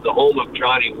the home of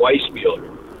Johnny Weissfield,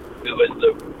 who was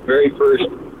the very first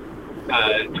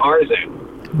Tarzan.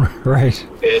 Right.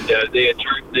 And they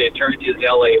had turned his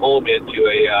LA home into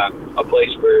a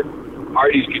place where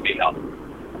parties could be held.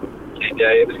 And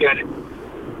it was kind of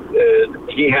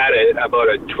he had about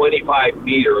a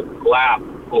 25-meter lap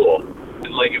pool.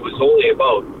 And like it was only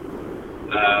about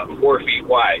 4 feet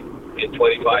wide and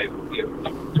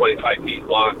 25 feet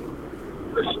long.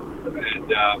 And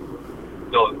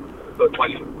no, about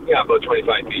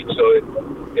 25 feet. So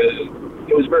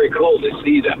it was very cool to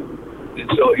see that.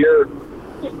 And so here,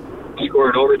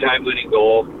 scored an overtime winning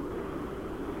goal.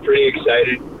 Pretty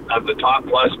excited. I'm the top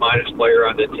plus-minus player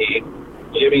on the team.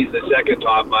 Jimmy's the second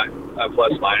top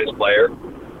plus-minus player.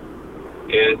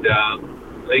 And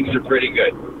things are pretty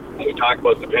good. We talk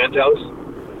about the penthouse.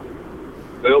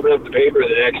 We open up the paper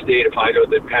the next day to find out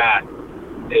that Pat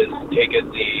is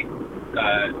taking the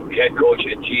head coach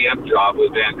and GM job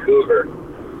with Vancouver.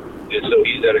 And so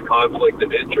he's at a conflict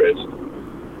of interest.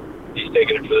 He's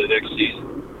taking it for the next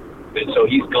season. And so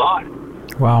he's gone.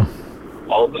 Wow.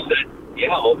 All of a sudden.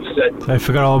 I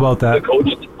forgot all about that. The coach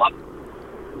is gone.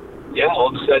 Yeah, all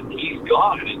of a sudden he's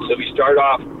gone. And so we start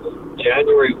off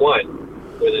January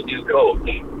 1 with a new coach.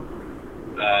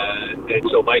 And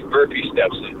so Mike Murphy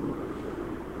steps in.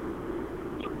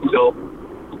 So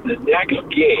the next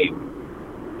game,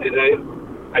 and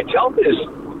I tell this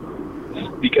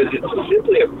because it's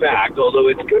simply a fact, although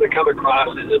it's going to come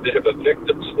across as a bit of a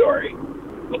victim story.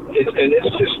 And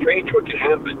it's just strange what can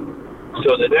happen.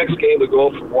 So the next game we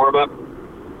go for warm-up,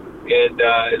 and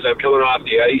as I'm coming off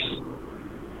the ice,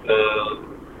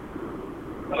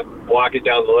 I'm walking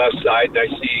down the left side, and I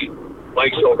see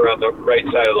Mike's over on the right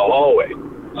side of the hallway.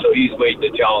 So he's waiting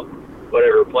to tell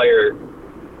whatever player,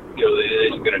 that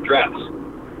isn't going to dress,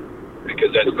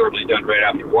 because that's normally done right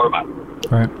after warm-up.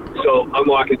 Right. So I'm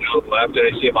walking down the left, and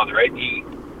I see him on the right, and he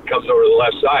comes over to the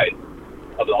left side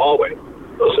of the hallway.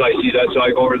 So I see that, so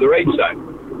I go over to the right side.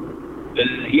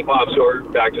 And he pops over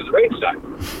back to the right side.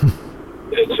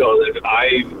 And so then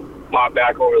I pop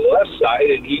back over to the left side,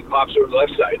 and he pops over to the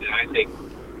left side. And I think,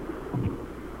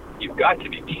 you've got to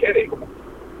be kidding.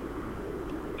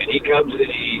 And he comes and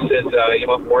he says,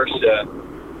 Morse,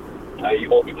 you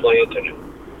won't be playing tonight.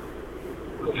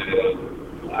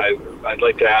 I'd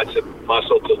like to add some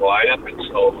muscle to the lineup, and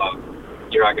so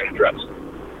you're not going to dress.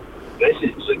 And I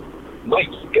said, like, Mike,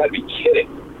 you've got to be kidding.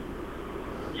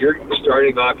 You're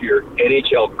starting off your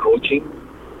NHL coaching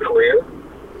career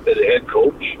as a head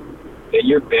coach, and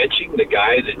you're benching the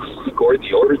guy that scored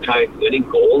the overtime winning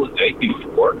goal the night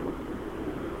before?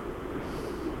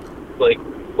 Like,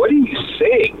 what are you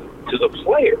saying to the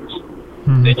players?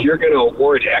 That you're going to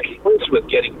award excellence with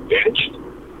getting benched?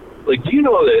 Like, do you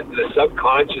know the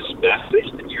subconscious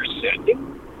message that you're sending?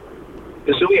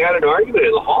 And so we had an argument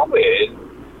in the hallway,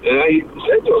 and I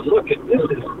said to him, look, this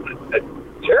is a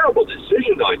terrible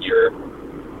decision on your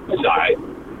side.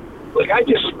 Like, I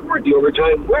just scored the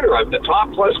overtime winner. I'm the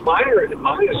top plus minus.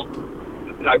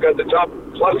 I've got the top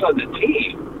plus on the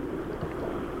team.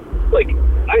 Like,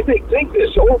 I think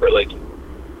this over. Like,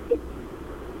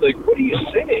 what are you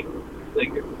saying?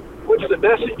 Like, what's the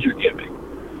message you're giving?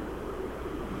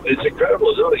 It's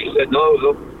incredible. No, he said,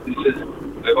 no. He says,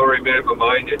 I've already made up my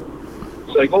mind.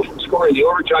 So I go from scoring the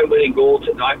overtime winning goal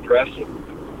to not dressing.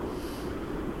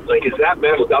 Like, is that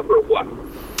messed up or what?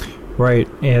 Right.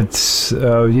 It's,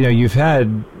 you've had,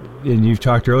 and you've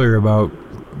talked earlier about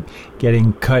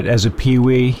getting cut as a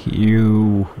peewee.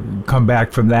 You come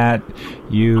back from that.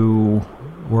 You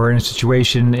were in a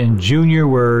situation in junior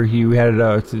where you had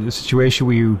a situation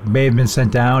where you may have been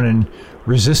sent down and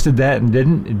resisted that and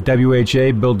didn't.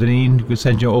 WHA, Bill Deneen, who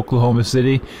sent you to Oklahoma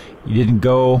City. You didn't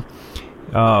go.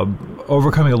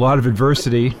 Overcoming a lot of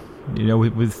adversity,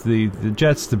 with the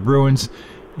Jets, the Bruins,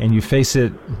 and you face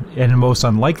it in the most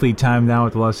unlikely time now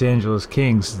with the Los Angeles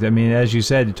Kings. I mean, as you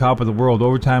said, the top of the world,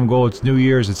 overtime goal, it's New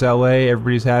Year's, it's LA,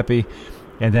 everybody's happy,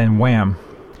 and then wham,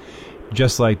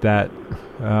 just like that,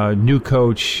 new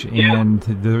coach, and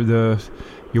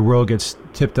your world gets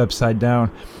tipped upside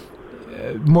down.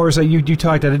 Morris, you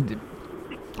talked a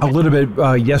little bit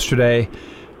yesterday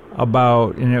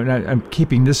about, I'm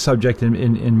keeping this subject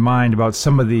in mind, about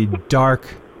some of the dark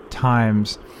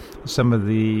times, some of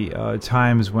the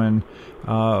times when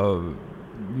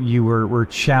you were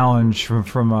challenged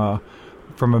from a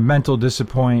mental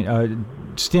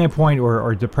standpoint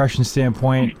or depression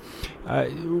standpoint.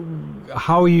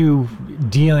 How are you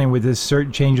dealing with this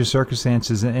change of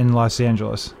circumstances in Los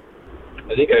Angeles?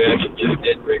 I think I actually just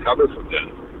didn't recover from that.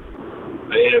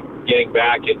 I ended up getting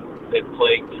back and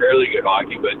playing fairly good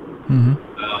hockey, but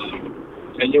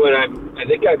and what I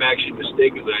think I'm actually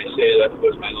mistaken when I say that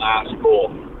was my last goal,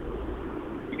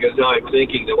 because now I'm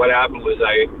thinking that what happened was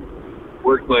I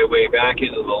worked my way back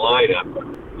into the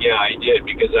lineup. Yeah, I did,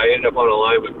 because I ended up on a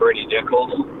line with Bernie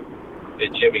Nichols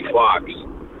and Jimmy Fox.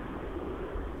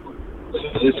 So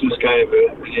this was kind of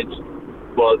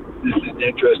Well, this is an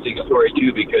interesting story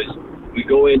too, because we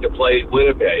go in to play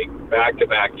Winnipeg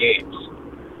back-to-back games,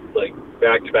 like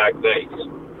back-to-back nights.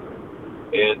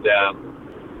 And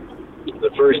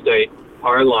the first night,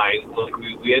 our line, like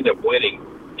we end up winning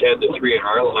 10-3, and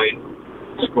our line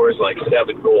scores like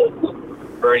 7 goals.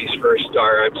 Bernie's first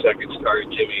star, I'm second star,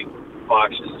 Jimmy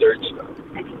Fox's third star.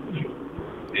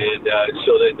 And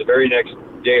so then the very next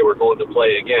day, we're going to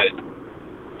play again.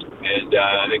 And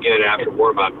again, after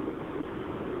warm-up,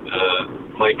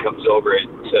 Mike comes over and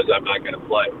says, I'm not going to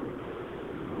play.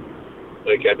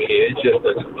 Like, I mean, it just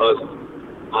doesn't puzzle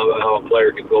how a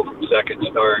player can go from second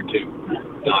star to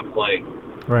not playing.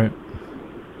 Right.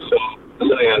 So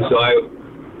I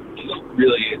just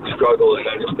really struggled in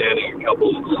understanding a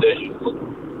couple of decisions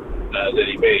that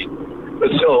he made. But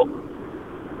still,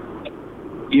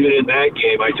 even in that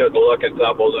game, I took a look and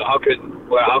thought, well, what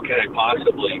can I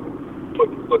possibly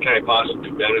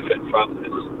benefit from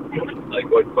this? Like,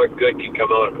 what good can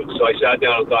come out of it? So I sat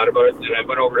down and thought about it, and I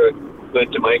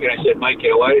went to Mike, and I said, Mike,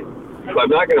 you know what? If I'm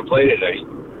not going to play tonight,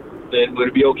 then would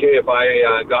it be okay if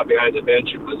I got behind the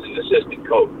bench and was an assistant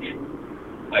coach?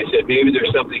 I said, maybe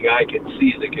there's something I can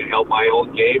see that can help my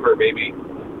own game, or maybe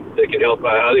that can help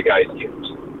other guys' games.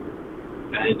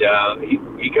 And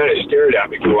he kind of stared at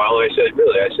me for a while, and I said,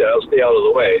 really? I said, I'll stay out of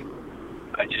the way.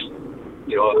 I just,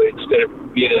 instead of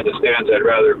being in the stands, I'd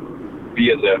rather be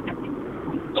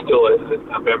still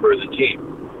a member of the team.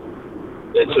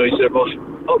 And so he said, well,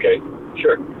 okay,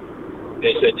 sure. And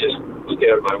he said, just stay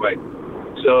out of my way.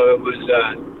 So it was,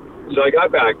 so I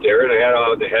got back there, and I had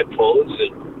on the headphones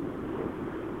and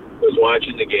was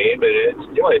watching the game, and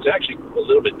it's actually a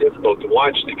little bit difficult to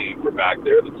watch the game from back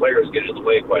there. The players get in the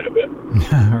way quite a bit.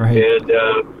 Right. And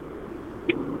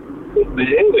but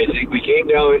anyways, we came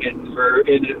down, and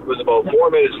it was about 4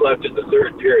 minutes left in the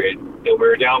third period, and we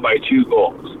were down by 2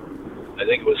 goals. I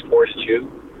think it was 4-2.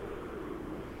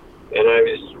 And I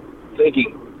was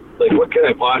thinking, like, what can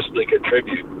I possibly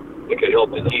contribute that could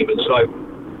help the team? And so I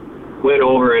went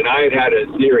over, and I had a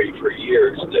theory for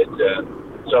years that.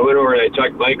 So I went over and I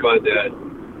tucked Mike on the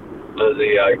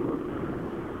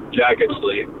jacket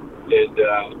sleeve, and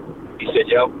he said,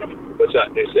 "Yeah, what's that?"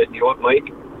 And I said, "You know what,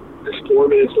 Mike? There's 4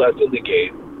 minutes left in the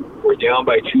game. We're down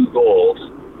by 2 goals.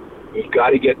 We've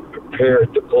got to get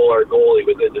prepared to pull our goalie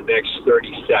within the next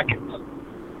 30 seconds,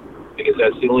 because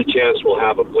that's the only chance we'll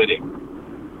have of winning."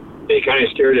 And he kind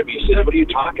of stared at me and said, "What are you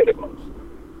talking about?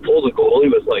 Pull the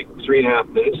goalie with like 3.5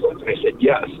 minutes left?" And I said,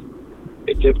 "Yes.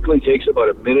 It typically takes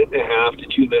about 1.5 to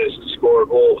 2 minutes to score a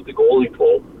goal with the goalie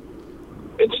pull.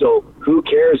 And so who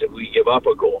cares if we give up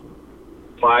a goal?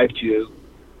 5-2,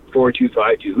 4-2,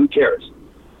 5-2, who cares?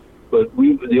 But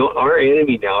our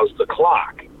enemy now is the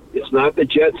clock. It's not the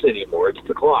Jets anymore, it's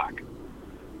the clock."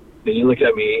 And he looked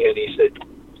at me and he said,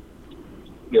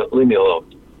 leave me alone.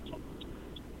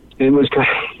 And it was kind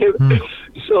of,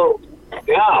 so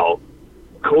now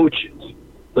coaches,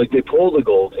 like, they pull the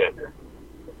goaltender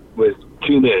with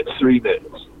 2 minutes, 3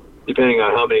 minutes, depending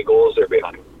on how many goals they're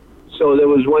behind. So there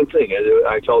was one thing.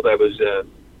 I felt I was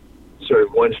sort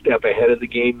of one step ahead of the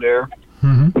game there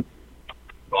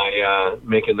by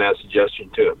making that suggestion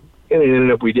to him. And it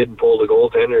ended up we didn't pull the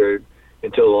goaltender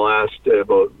until the last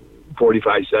about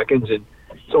 45 seconds, and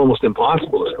it's almost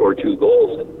impossible to score 2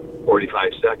 goals in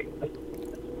 45 seconds.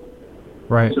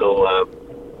 Right. So,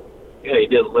 he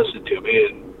didn't listen to me,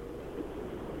 and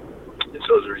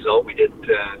so as a result, we didn't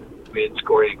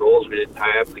score any goals. We didn't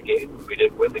tie up the game. We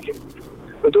didn't win the game.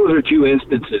 But those are 2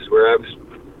 instances where I was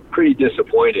pretty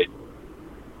disappointed,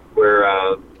 where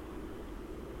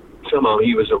somehow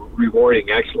he was rewarding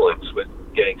excellence with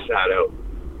getting sat out.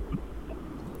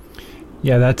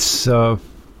 Yeah, that's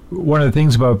one of the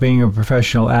things about being a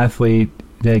professional athlete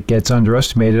that gets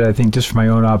underestimated, I think, just from my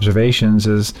own observations,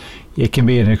 is it can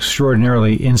be an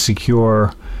extraordinarily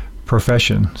insecure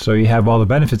profession. So you have all the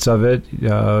benefits of it,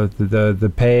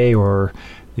 the pay or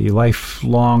the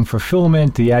lifelong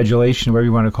fulfillment, the adulation, whatever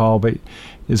you want to call it, but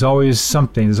there's always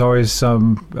something. There's always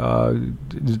some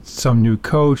new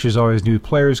coach. There's always new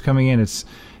players coming in. It's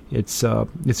an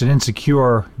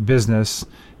insecure business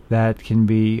that can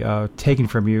be taken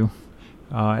from you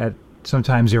at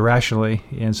sometimes irrationally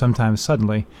and sometimes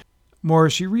suddenly.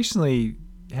 Morris, you recently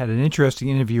had an interesting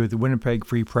interview with the Winnipeg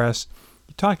Free Press.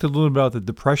 You talked a little about the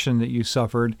depression that you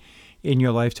suffered in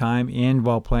your lifetime and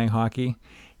while playing hockey,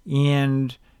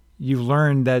 and you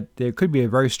learned that there could be a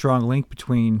very strong link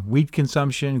between wheat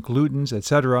consumption, glutens,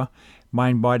 etc.,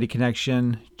 mind-body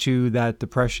connection to that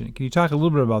depression. Can you talk a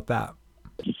little bit about that?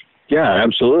 Yeah,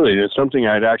 absolutely. It's something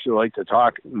I'd actually like to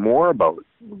talk more about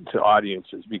to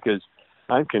audiences, because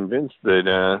I'm convinced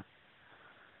that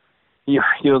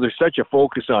there's such a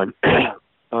focus on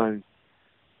on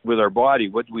with our body,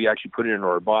 what do we actually put into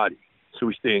our body so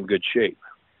we stay in good shape?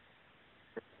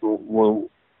 Well,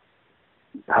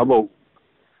 how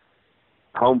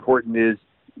important is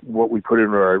what we put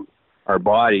into our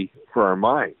body for our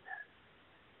mind?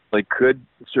 Like, could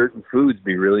certain foods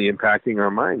be really impacting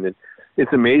our mind? And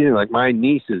it's amazing. Like, my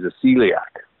niece is a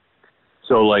celiac.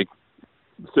 So, like,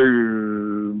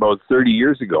 about 30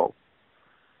 years ago,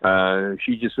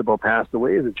 she just about passed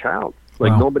away as a child.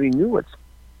 Like, wow. Nobody knew it.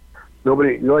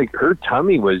 Like, her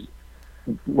tummy was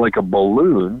like a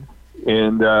balloon,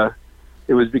 and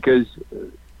it was because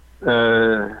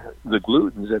the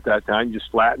glutens at that time just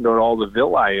flattened out all the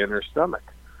villi in her stomach,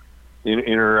 in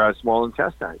her small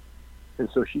intestine. And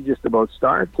so she just about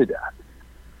starved to death.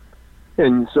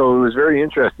 And so it was very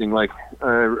interesting. Like,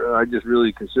 I just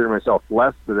really consider myself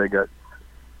blessed that I got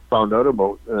found out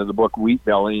about the book Wheat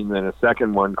Belly, and then a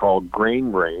second one called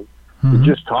Grain Brain. It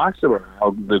just talks about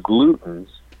how the glutens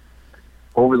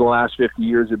over the last 50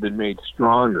 years have been made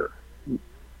stronger,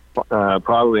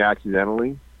 probably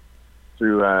accidentally,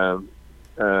 through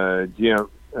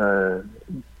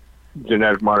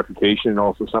genetic modification, and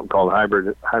also something called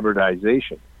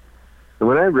hybridization. And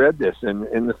when I read this,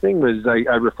 and the thing was,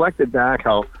 I reflected back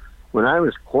how when I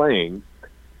was playing,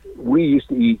 we used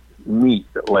to eat meat,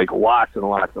 like lots and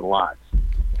lots and lots.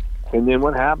 And then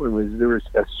what happened was there was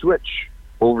a switch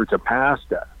over to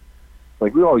pasta.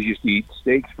 Like, we always used to eat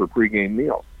steaks for pregame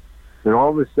meals. And all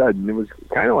of a sudden, it was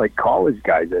kind of like college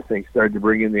guys, I think, started to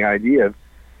bring in the idea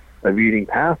of eating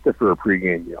pasta for a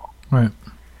pregame meal. Right.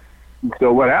 And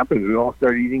so what happened, we all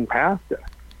started eating pasta,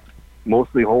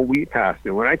 mostly whole wheat pasta.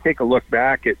 And when I take a look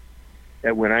back at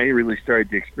when I really started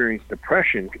to experience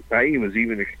depression, I was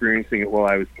even experiencing it while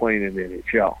I was playing in the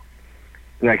NHL.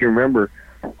 And I can remember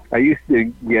I used to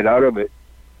get out of it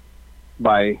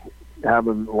by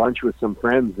having lunch with some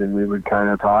friends, and we would kind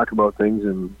of talk about things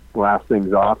and laugh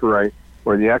things off, or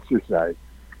the exercise,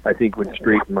 I think, would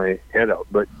straighten my head out.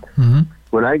 But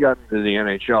when I got into the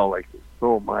NHL, like,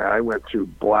 oh my, I went through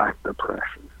black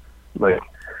depression. Like,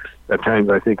 at times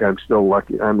I think I'm still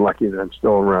lucky. I'm lucky that I'm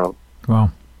still around.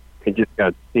 Wow. It just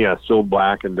got, so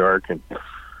black and dark. And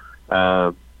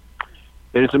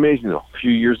it's amazing, though. A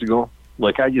few years ago,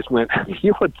 like, I just went,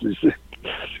 you know what this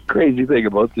crazy thing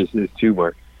about this is, too,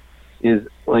 Mark, is,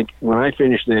 like, when I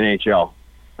finished the NHL,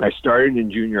 I started in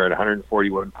junior at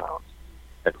 141 pounds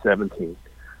at 17.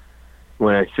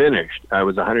 When I finished, I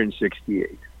was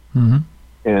 168. And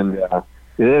it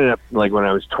ended up, like, when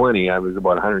I was 20, I was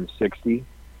about 160.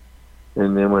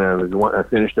 And then when I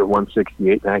finished at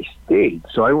 168, and I stayed.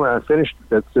 So I finished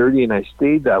at 30, and I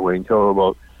stayed that way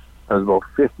until I was about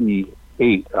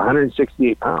 58,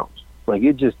 168 pounds. Like,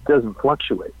 it just doesn't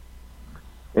fluctuate.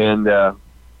 And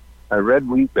I read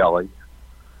Wheat Belly,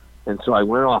 and so I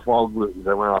went off all glutens.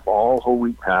 I went off all whole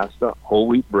wheat pasta, whole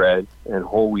wheat bread, and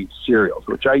whole wheat cereals,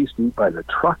 which I used to eat by the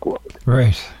truckload.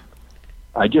 Right.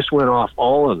 I just went off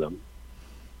all of them.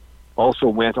 Also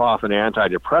went off an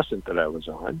antidepressant that I was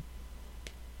on.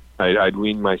 I'd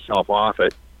weaned myself off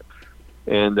it,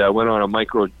 and went on a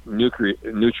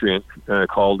micronutrient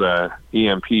called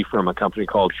EMP from a company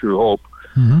called True Hope.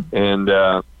 And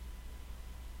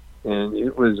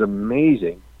it was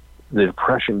amazing. The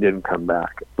depression didn't come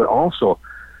back, but also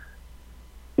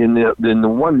in the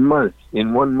 1 month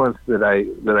that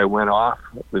I went off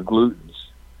the glutens,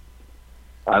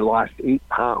 I lost 8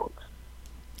 pounds.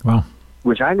 Wow.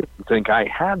 Which I didn't think I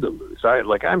had to lose.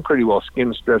 I'm pretty well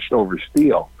skin stretched over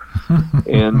steel.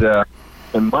 and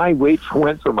my weight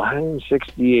went from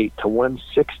 168 to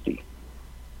 160,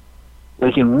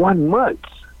 like, in 1 month.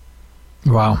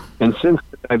 Wow. And since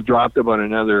I've dropped about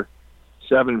another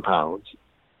 7 pounds,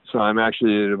 so I'm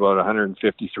actually at about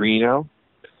 153 now,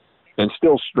 and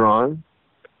still strong.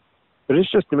 But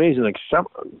it's just amazing.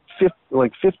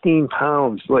 Like 15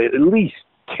 pounds, like at least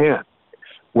 10,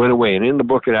 went away. And in the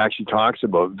book, it actually talks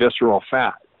about visceral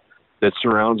fat that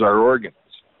surrounds our organs.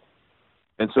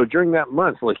 And so during that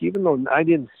month, like, even though I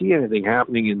didn't see anything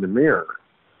happening in the mirror,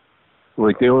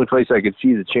 like, the only place I could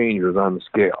see the change was on the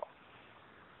scale.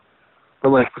 But,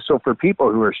 like, so for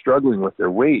people who are struggling with their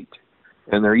weight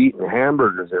and they're eating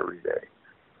hamburgers every day,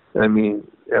 I mean,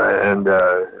 and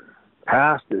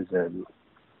pastas, and,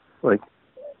 like,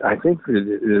 I think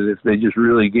that if they just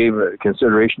really gave a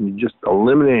consideration to just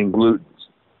eliminating glutens.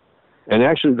 And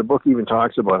actually the book even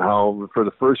talks about how for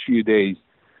the first few days,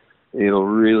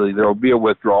 there'll be a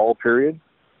withdrawal period.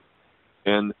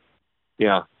 And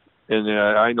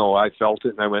I know I felt it,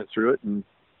 and I went through it, and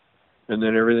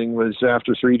then everything was,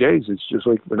 after 3 days, it's just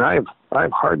like, when I've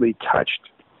hardly touched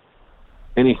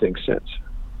anything since.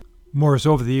 Morris,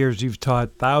 over the years, you've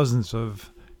taught thousands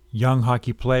of young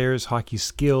hockey players, hockey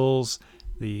skills,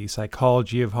 the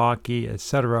psychology of hockey,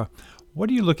 etc. What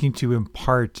are you looking to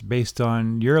impart based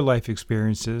on your life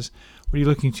experiences? What are you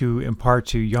looking to impart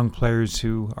to young players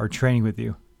who are training with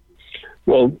you?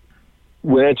 Well,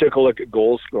 when I took a look at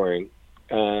goal scoring,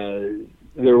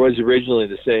 there was originally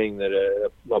the saying that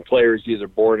a player is either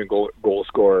born a goal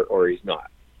scorer or he's not.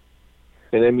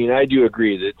 And I mean, I do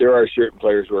agree that there are certain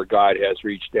players where God has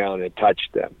reached down and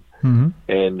touched them. Mm-hmm.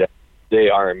 And they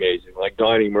are amazing. Like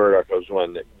Donnie Murdoch was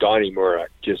one that Donnie Murdoch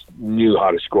just knew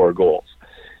how to score goals.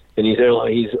 And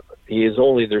there's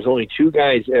only two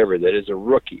guys ever that as a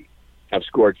rookie have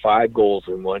scored 5 goals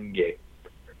in one game.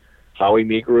 Howie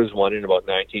Meeker was one in about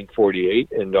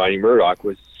 1948, and Donnie Murdoch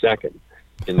was second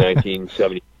in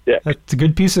 1976. That's a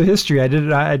good piece of history. I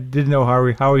didn't know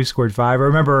Howie scored 5. I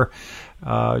remember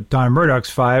Donnie Murdoch's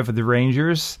 5 for the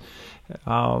Rangers.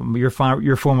 Your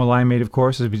former line mate, of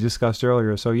course, as we discussed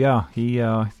earlier. So yeah, he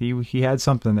had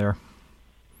something there.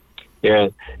 Yeah,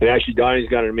 and actually Donnie's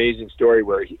got an amazing story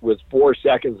where with 4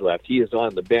 seconds left, he is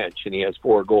on the bench and he has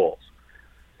 4 goals.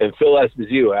 And Phil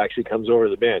Esposito actually comes over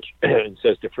to the bench and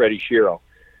says to Freddie Shero,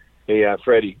 "Hey,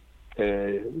 Freddie,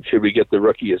 should we get the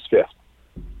rookie as 5th?"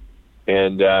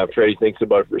 And Freddie thinks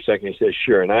about it for a second. He says,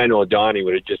 "Sure." And I know Donnie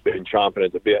would have just been chomping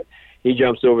at the bit. He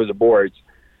jumps over the boards.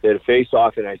 They had a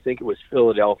face-off, and I think it was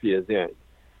Philadelphia's end.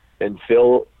 And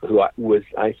Phil, who was,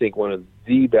 I think, one of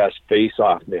the best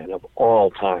face-off men of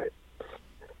all time,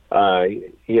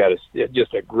 he had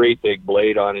just a great big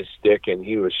blade on his stick, and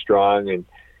he was strong, and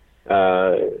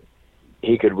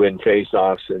he could win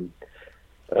face-offs, and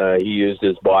he used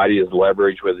his body as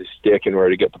leverage with his stick in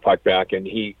order to get the puck back. And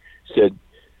he said,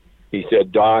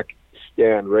 "Doc,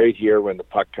 stand right here when the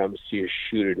puck comes to you,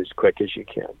 shoot it as quick as you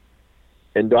can."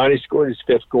 And Donnie scored his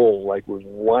 5th goal like with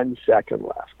 1 second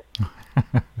left.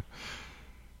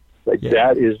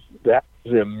 That is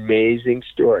an amazing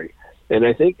story. And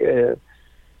I think it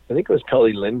was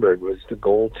Pelly Lindbergh was the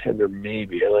goaltender,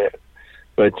 maybe.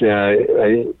 But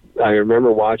I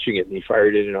remember watching it, and he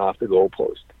fired it in off the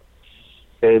goalpost.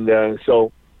 And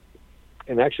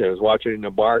actually, I was watching it in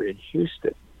a bar in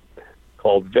Houston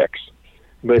called Vic's.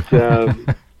 But you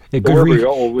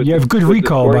have good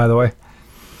recall, by the way.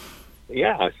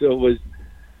 Yeah, so it was,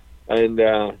 and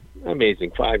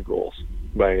amazing 5 goals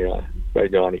by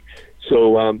Donnie.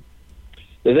 So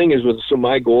the thing is, with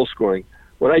my goal scoring,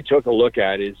 what I took a look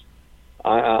at is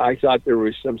I thought there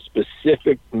were some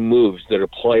specific moves that a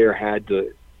player had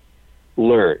to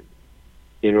learn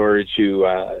in order to,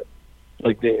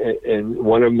 and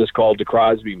one of them is called the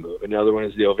Crosby move. Another one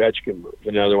is the Ovechkin move.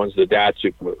 Another one's the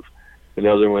Datsuk move.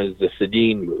 Another one is the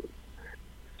Sedin move.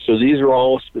 So these are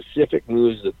all specific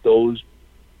moves that those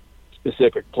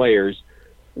specific players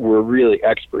were really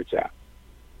experts at.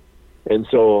 And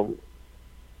so,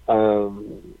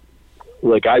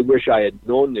 I wish I had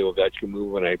known the Ovechkin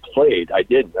move when I played. I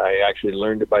didn't. I actually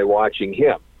learned it by watching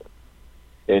him.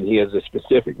 And he has a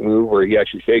specific move where he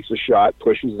actually fakes a shot,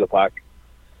 pushes the puck,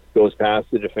 goes past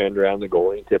the defender and the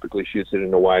goalie, and typically shoots it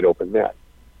in a wide open net.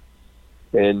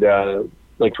 And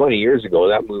 20 years ago,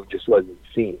 that move just wasn't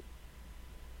seen.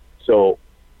 So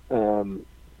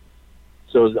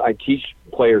I teach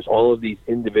players all of these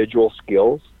individual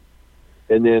skills,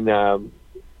 and then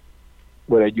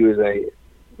what I do is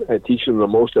I teach them the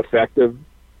most effective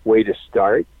way to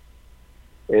start,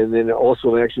 and then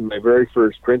also actually my very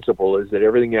first principle is that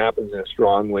everything happens in a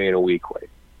strong way and a weak way.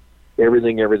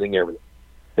 Everything.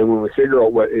 And when we figure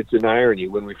out it's an irony,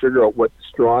 when we figure out what the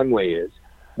strong way is,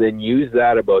 then use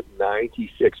that about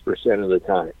 96% of the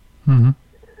time. Mm-hmm.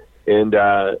 And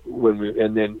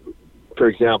then, for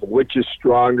example, which is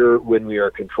stronger when we are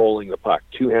controlling the puck?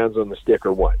 2 hands on the stick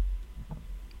or 1?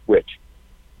 Which?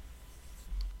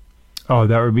 Oh,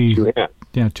 that would be 2 hands.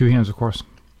 Yeah, 2 hands, of course.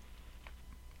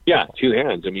 Yeah, 2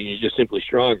 hands. I mean, you're just simply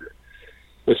stronger.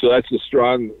 So that's the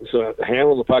strong. So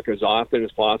handle the puck as often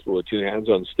as possible with 2 hands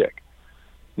on the stick.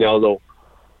 Now, though,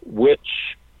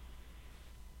 which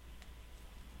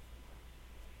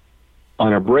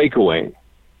on a breakaway,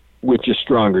 which is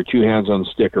stronger, 2 hands on the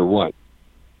stick or 1?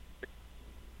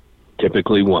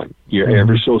 Typically 1. You're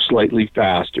ever so slightly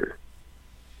faster.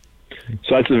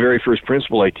 So that's the very first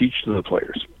principle I teach to the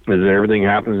players, is that everything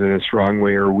happens in a strong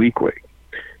way or a weak way.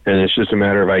 And it's just a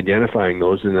matter of identifying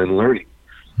those and then learning.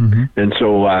 Mm-hmm. And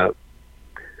so,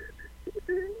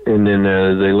 and then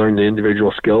they learn the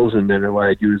individual skills, and then what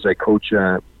I do is I coach,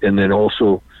 and then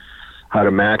also how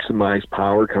to maximize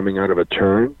power coming out of a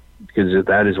turn, because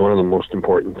that is one of the most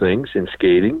important things in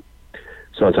skating.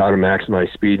 So it's how to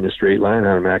maximize speed in a straight line,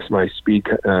 how to maximize speed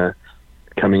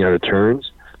coming out of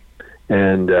turns,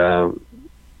 and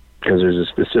because there's a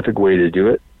specific way to do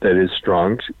it that is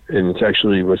strong, and it's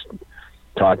actually was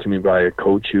taught to me by a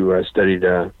coach who studied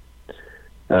the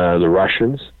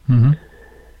Russians, and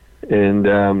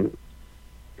then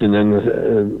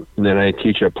I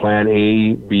teach a plan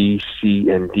A, B, C,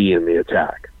 and D in the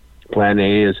attack. Plan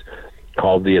A is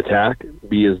called the attack,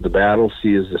 B is the battle,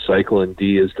 C is the cycle, and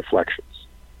D is deflections.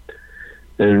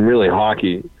 And really,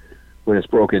 hockey, when it's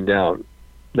broken down,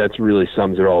 that really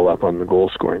sums it all up on the goal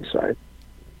scoring side.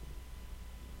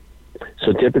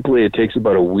 So typically it takes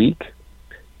about a week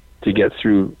to get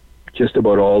through just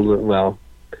about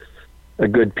a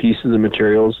good piece of the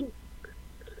materials.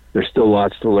 There's still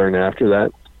lots to learn after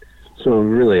that. So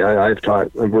really, I've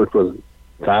worked with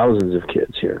thousands of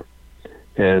kids here,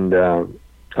 and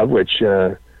of which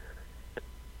some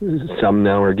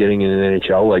now are getting in the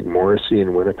NHL, like Morrissey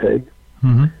in Winnipeg.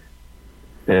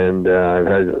 And I've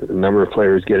had a number of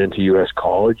players get into U.S.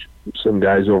 college, some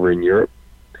guys over in Europe.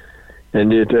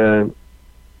 And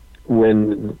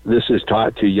when this is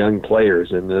taught to young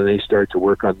players and then they start to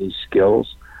work on these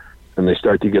skills and they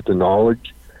start to get the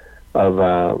knowledge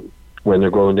of when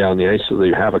they're going down the ice, so they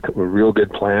have a real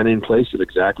good plan in place of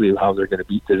exactly how they're going to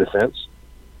beat the defense,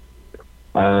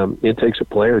 it takes a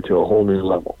player to a whole new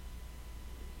level.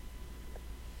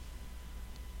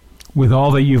 With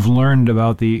all that you've learned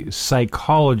about the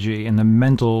psychology and the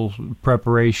mental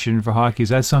preparation for hockey, is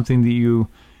that something that you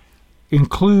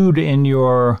include in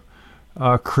your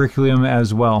curriculum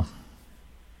as well?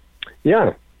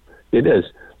 Yeah, it is.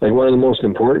 Like, one of the most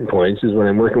important points is when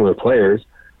I'm working with players,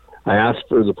 I ask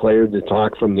for the player to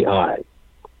talk from the I.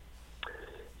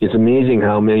 It's amazing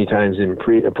how many times in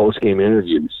post-game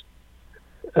interviews,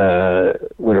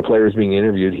 when a player is being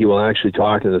interviewed, he will actually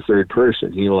talk in the third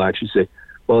person. He will actually say,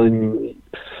 well,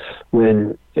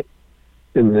 when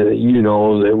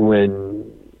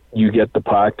you get the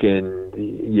puck and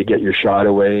you get your shot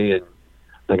away, and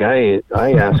like I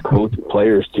ask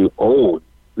players to own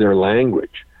their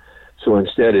language. So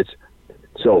instead,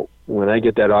 so when I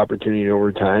get that opportunity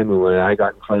over time, and when I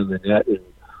got in front of the net, and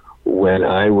when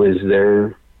I was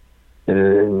there,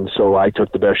 and so I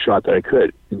took the best shot that I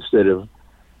could instead of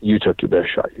you took the best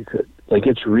shot you could. Like,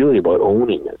 it's really about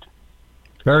owning it.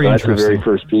 Very That's interesting. the very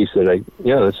first piece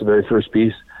that's the very first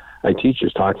piece I teach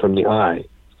is talk from the I.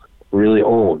 Really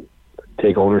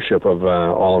take ownership of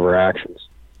all of our actions.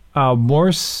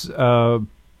 Morse,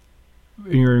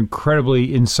 you're an incredibly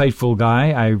insightful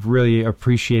guy. I really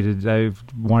appreciate it. I've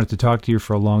wanted to talk to you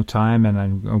for a long time, and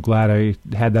I'm glad I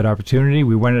had that opportunity.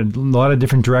 We went in a lot of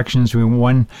different directions. We went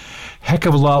one heck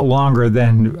of a lot longer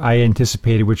than I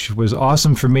anticipated, which was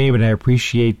awesome for me, but I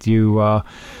appreciate you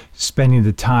spending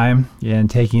the time and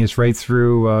taking us right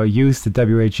through youth, the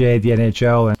WHA, the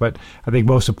NHL. But I think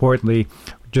most importantly,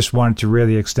 just wanted to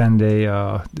really extend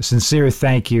a sincere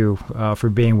thank you for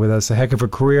being with us. A heck of a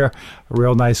career, a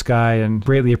real nice guy, and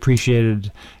greatly appreciated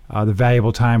the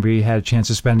valuable time we had a chance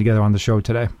to spend together on the show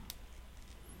today.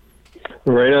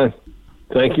 Right on.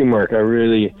 Thank you, Mark. I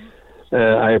really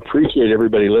I appreciate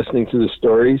everybody listening to the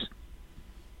stories.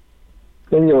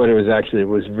 And you know what, I was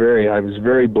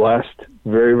very blessed,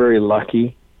 very, very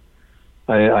lucky.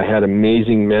 I had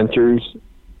amazing mentors,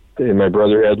 and my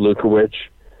brother Ed Lukowich.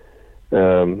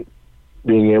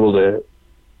 Being able to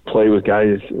play with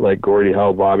guys like Gordie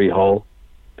Howe, Bobby Hull,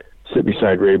 sit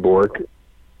beside Ray Bork,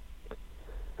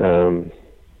 we're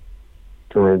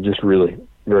just really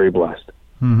very blessed.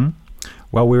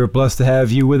 Well, we were blessed to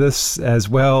have you with us as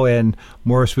well, and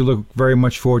Morris, we look very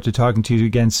much forward to talking to you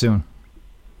again soon.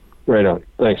 Right on.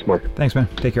 Thanks, Mark. Thanks, man.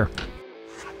 Take care.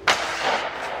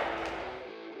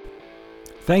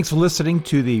 Thanks for listening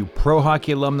to the Pro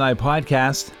Hockey Alumni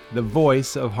Podcast, the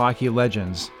voice of hockey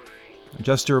legends.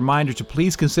 Just a reminder to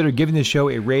please consider giving the show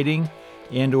a rating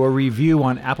and or review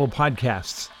on Apple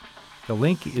Podcasts. The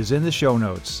link is in the show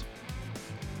notes.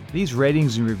 These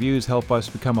ratings and reviews help us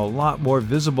become a lot more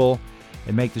visible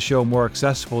and make the show more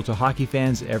accessible to hockey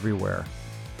fans everywhere.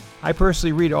 I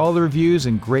personally read all the reviews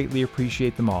and greatly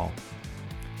appreciate them all.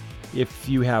 If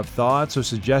you have thoughts or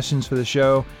suggestions for the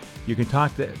show, you can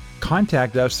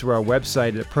contact us through our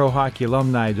website at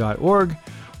prohockeyalumni.org,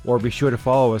 or be sure to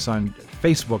follow us on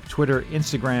Facebook, Twitter,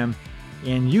 Instagram,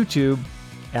 and YouTube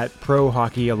at Pro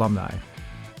Hockey Alumni.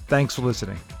 Thanks for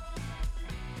listening.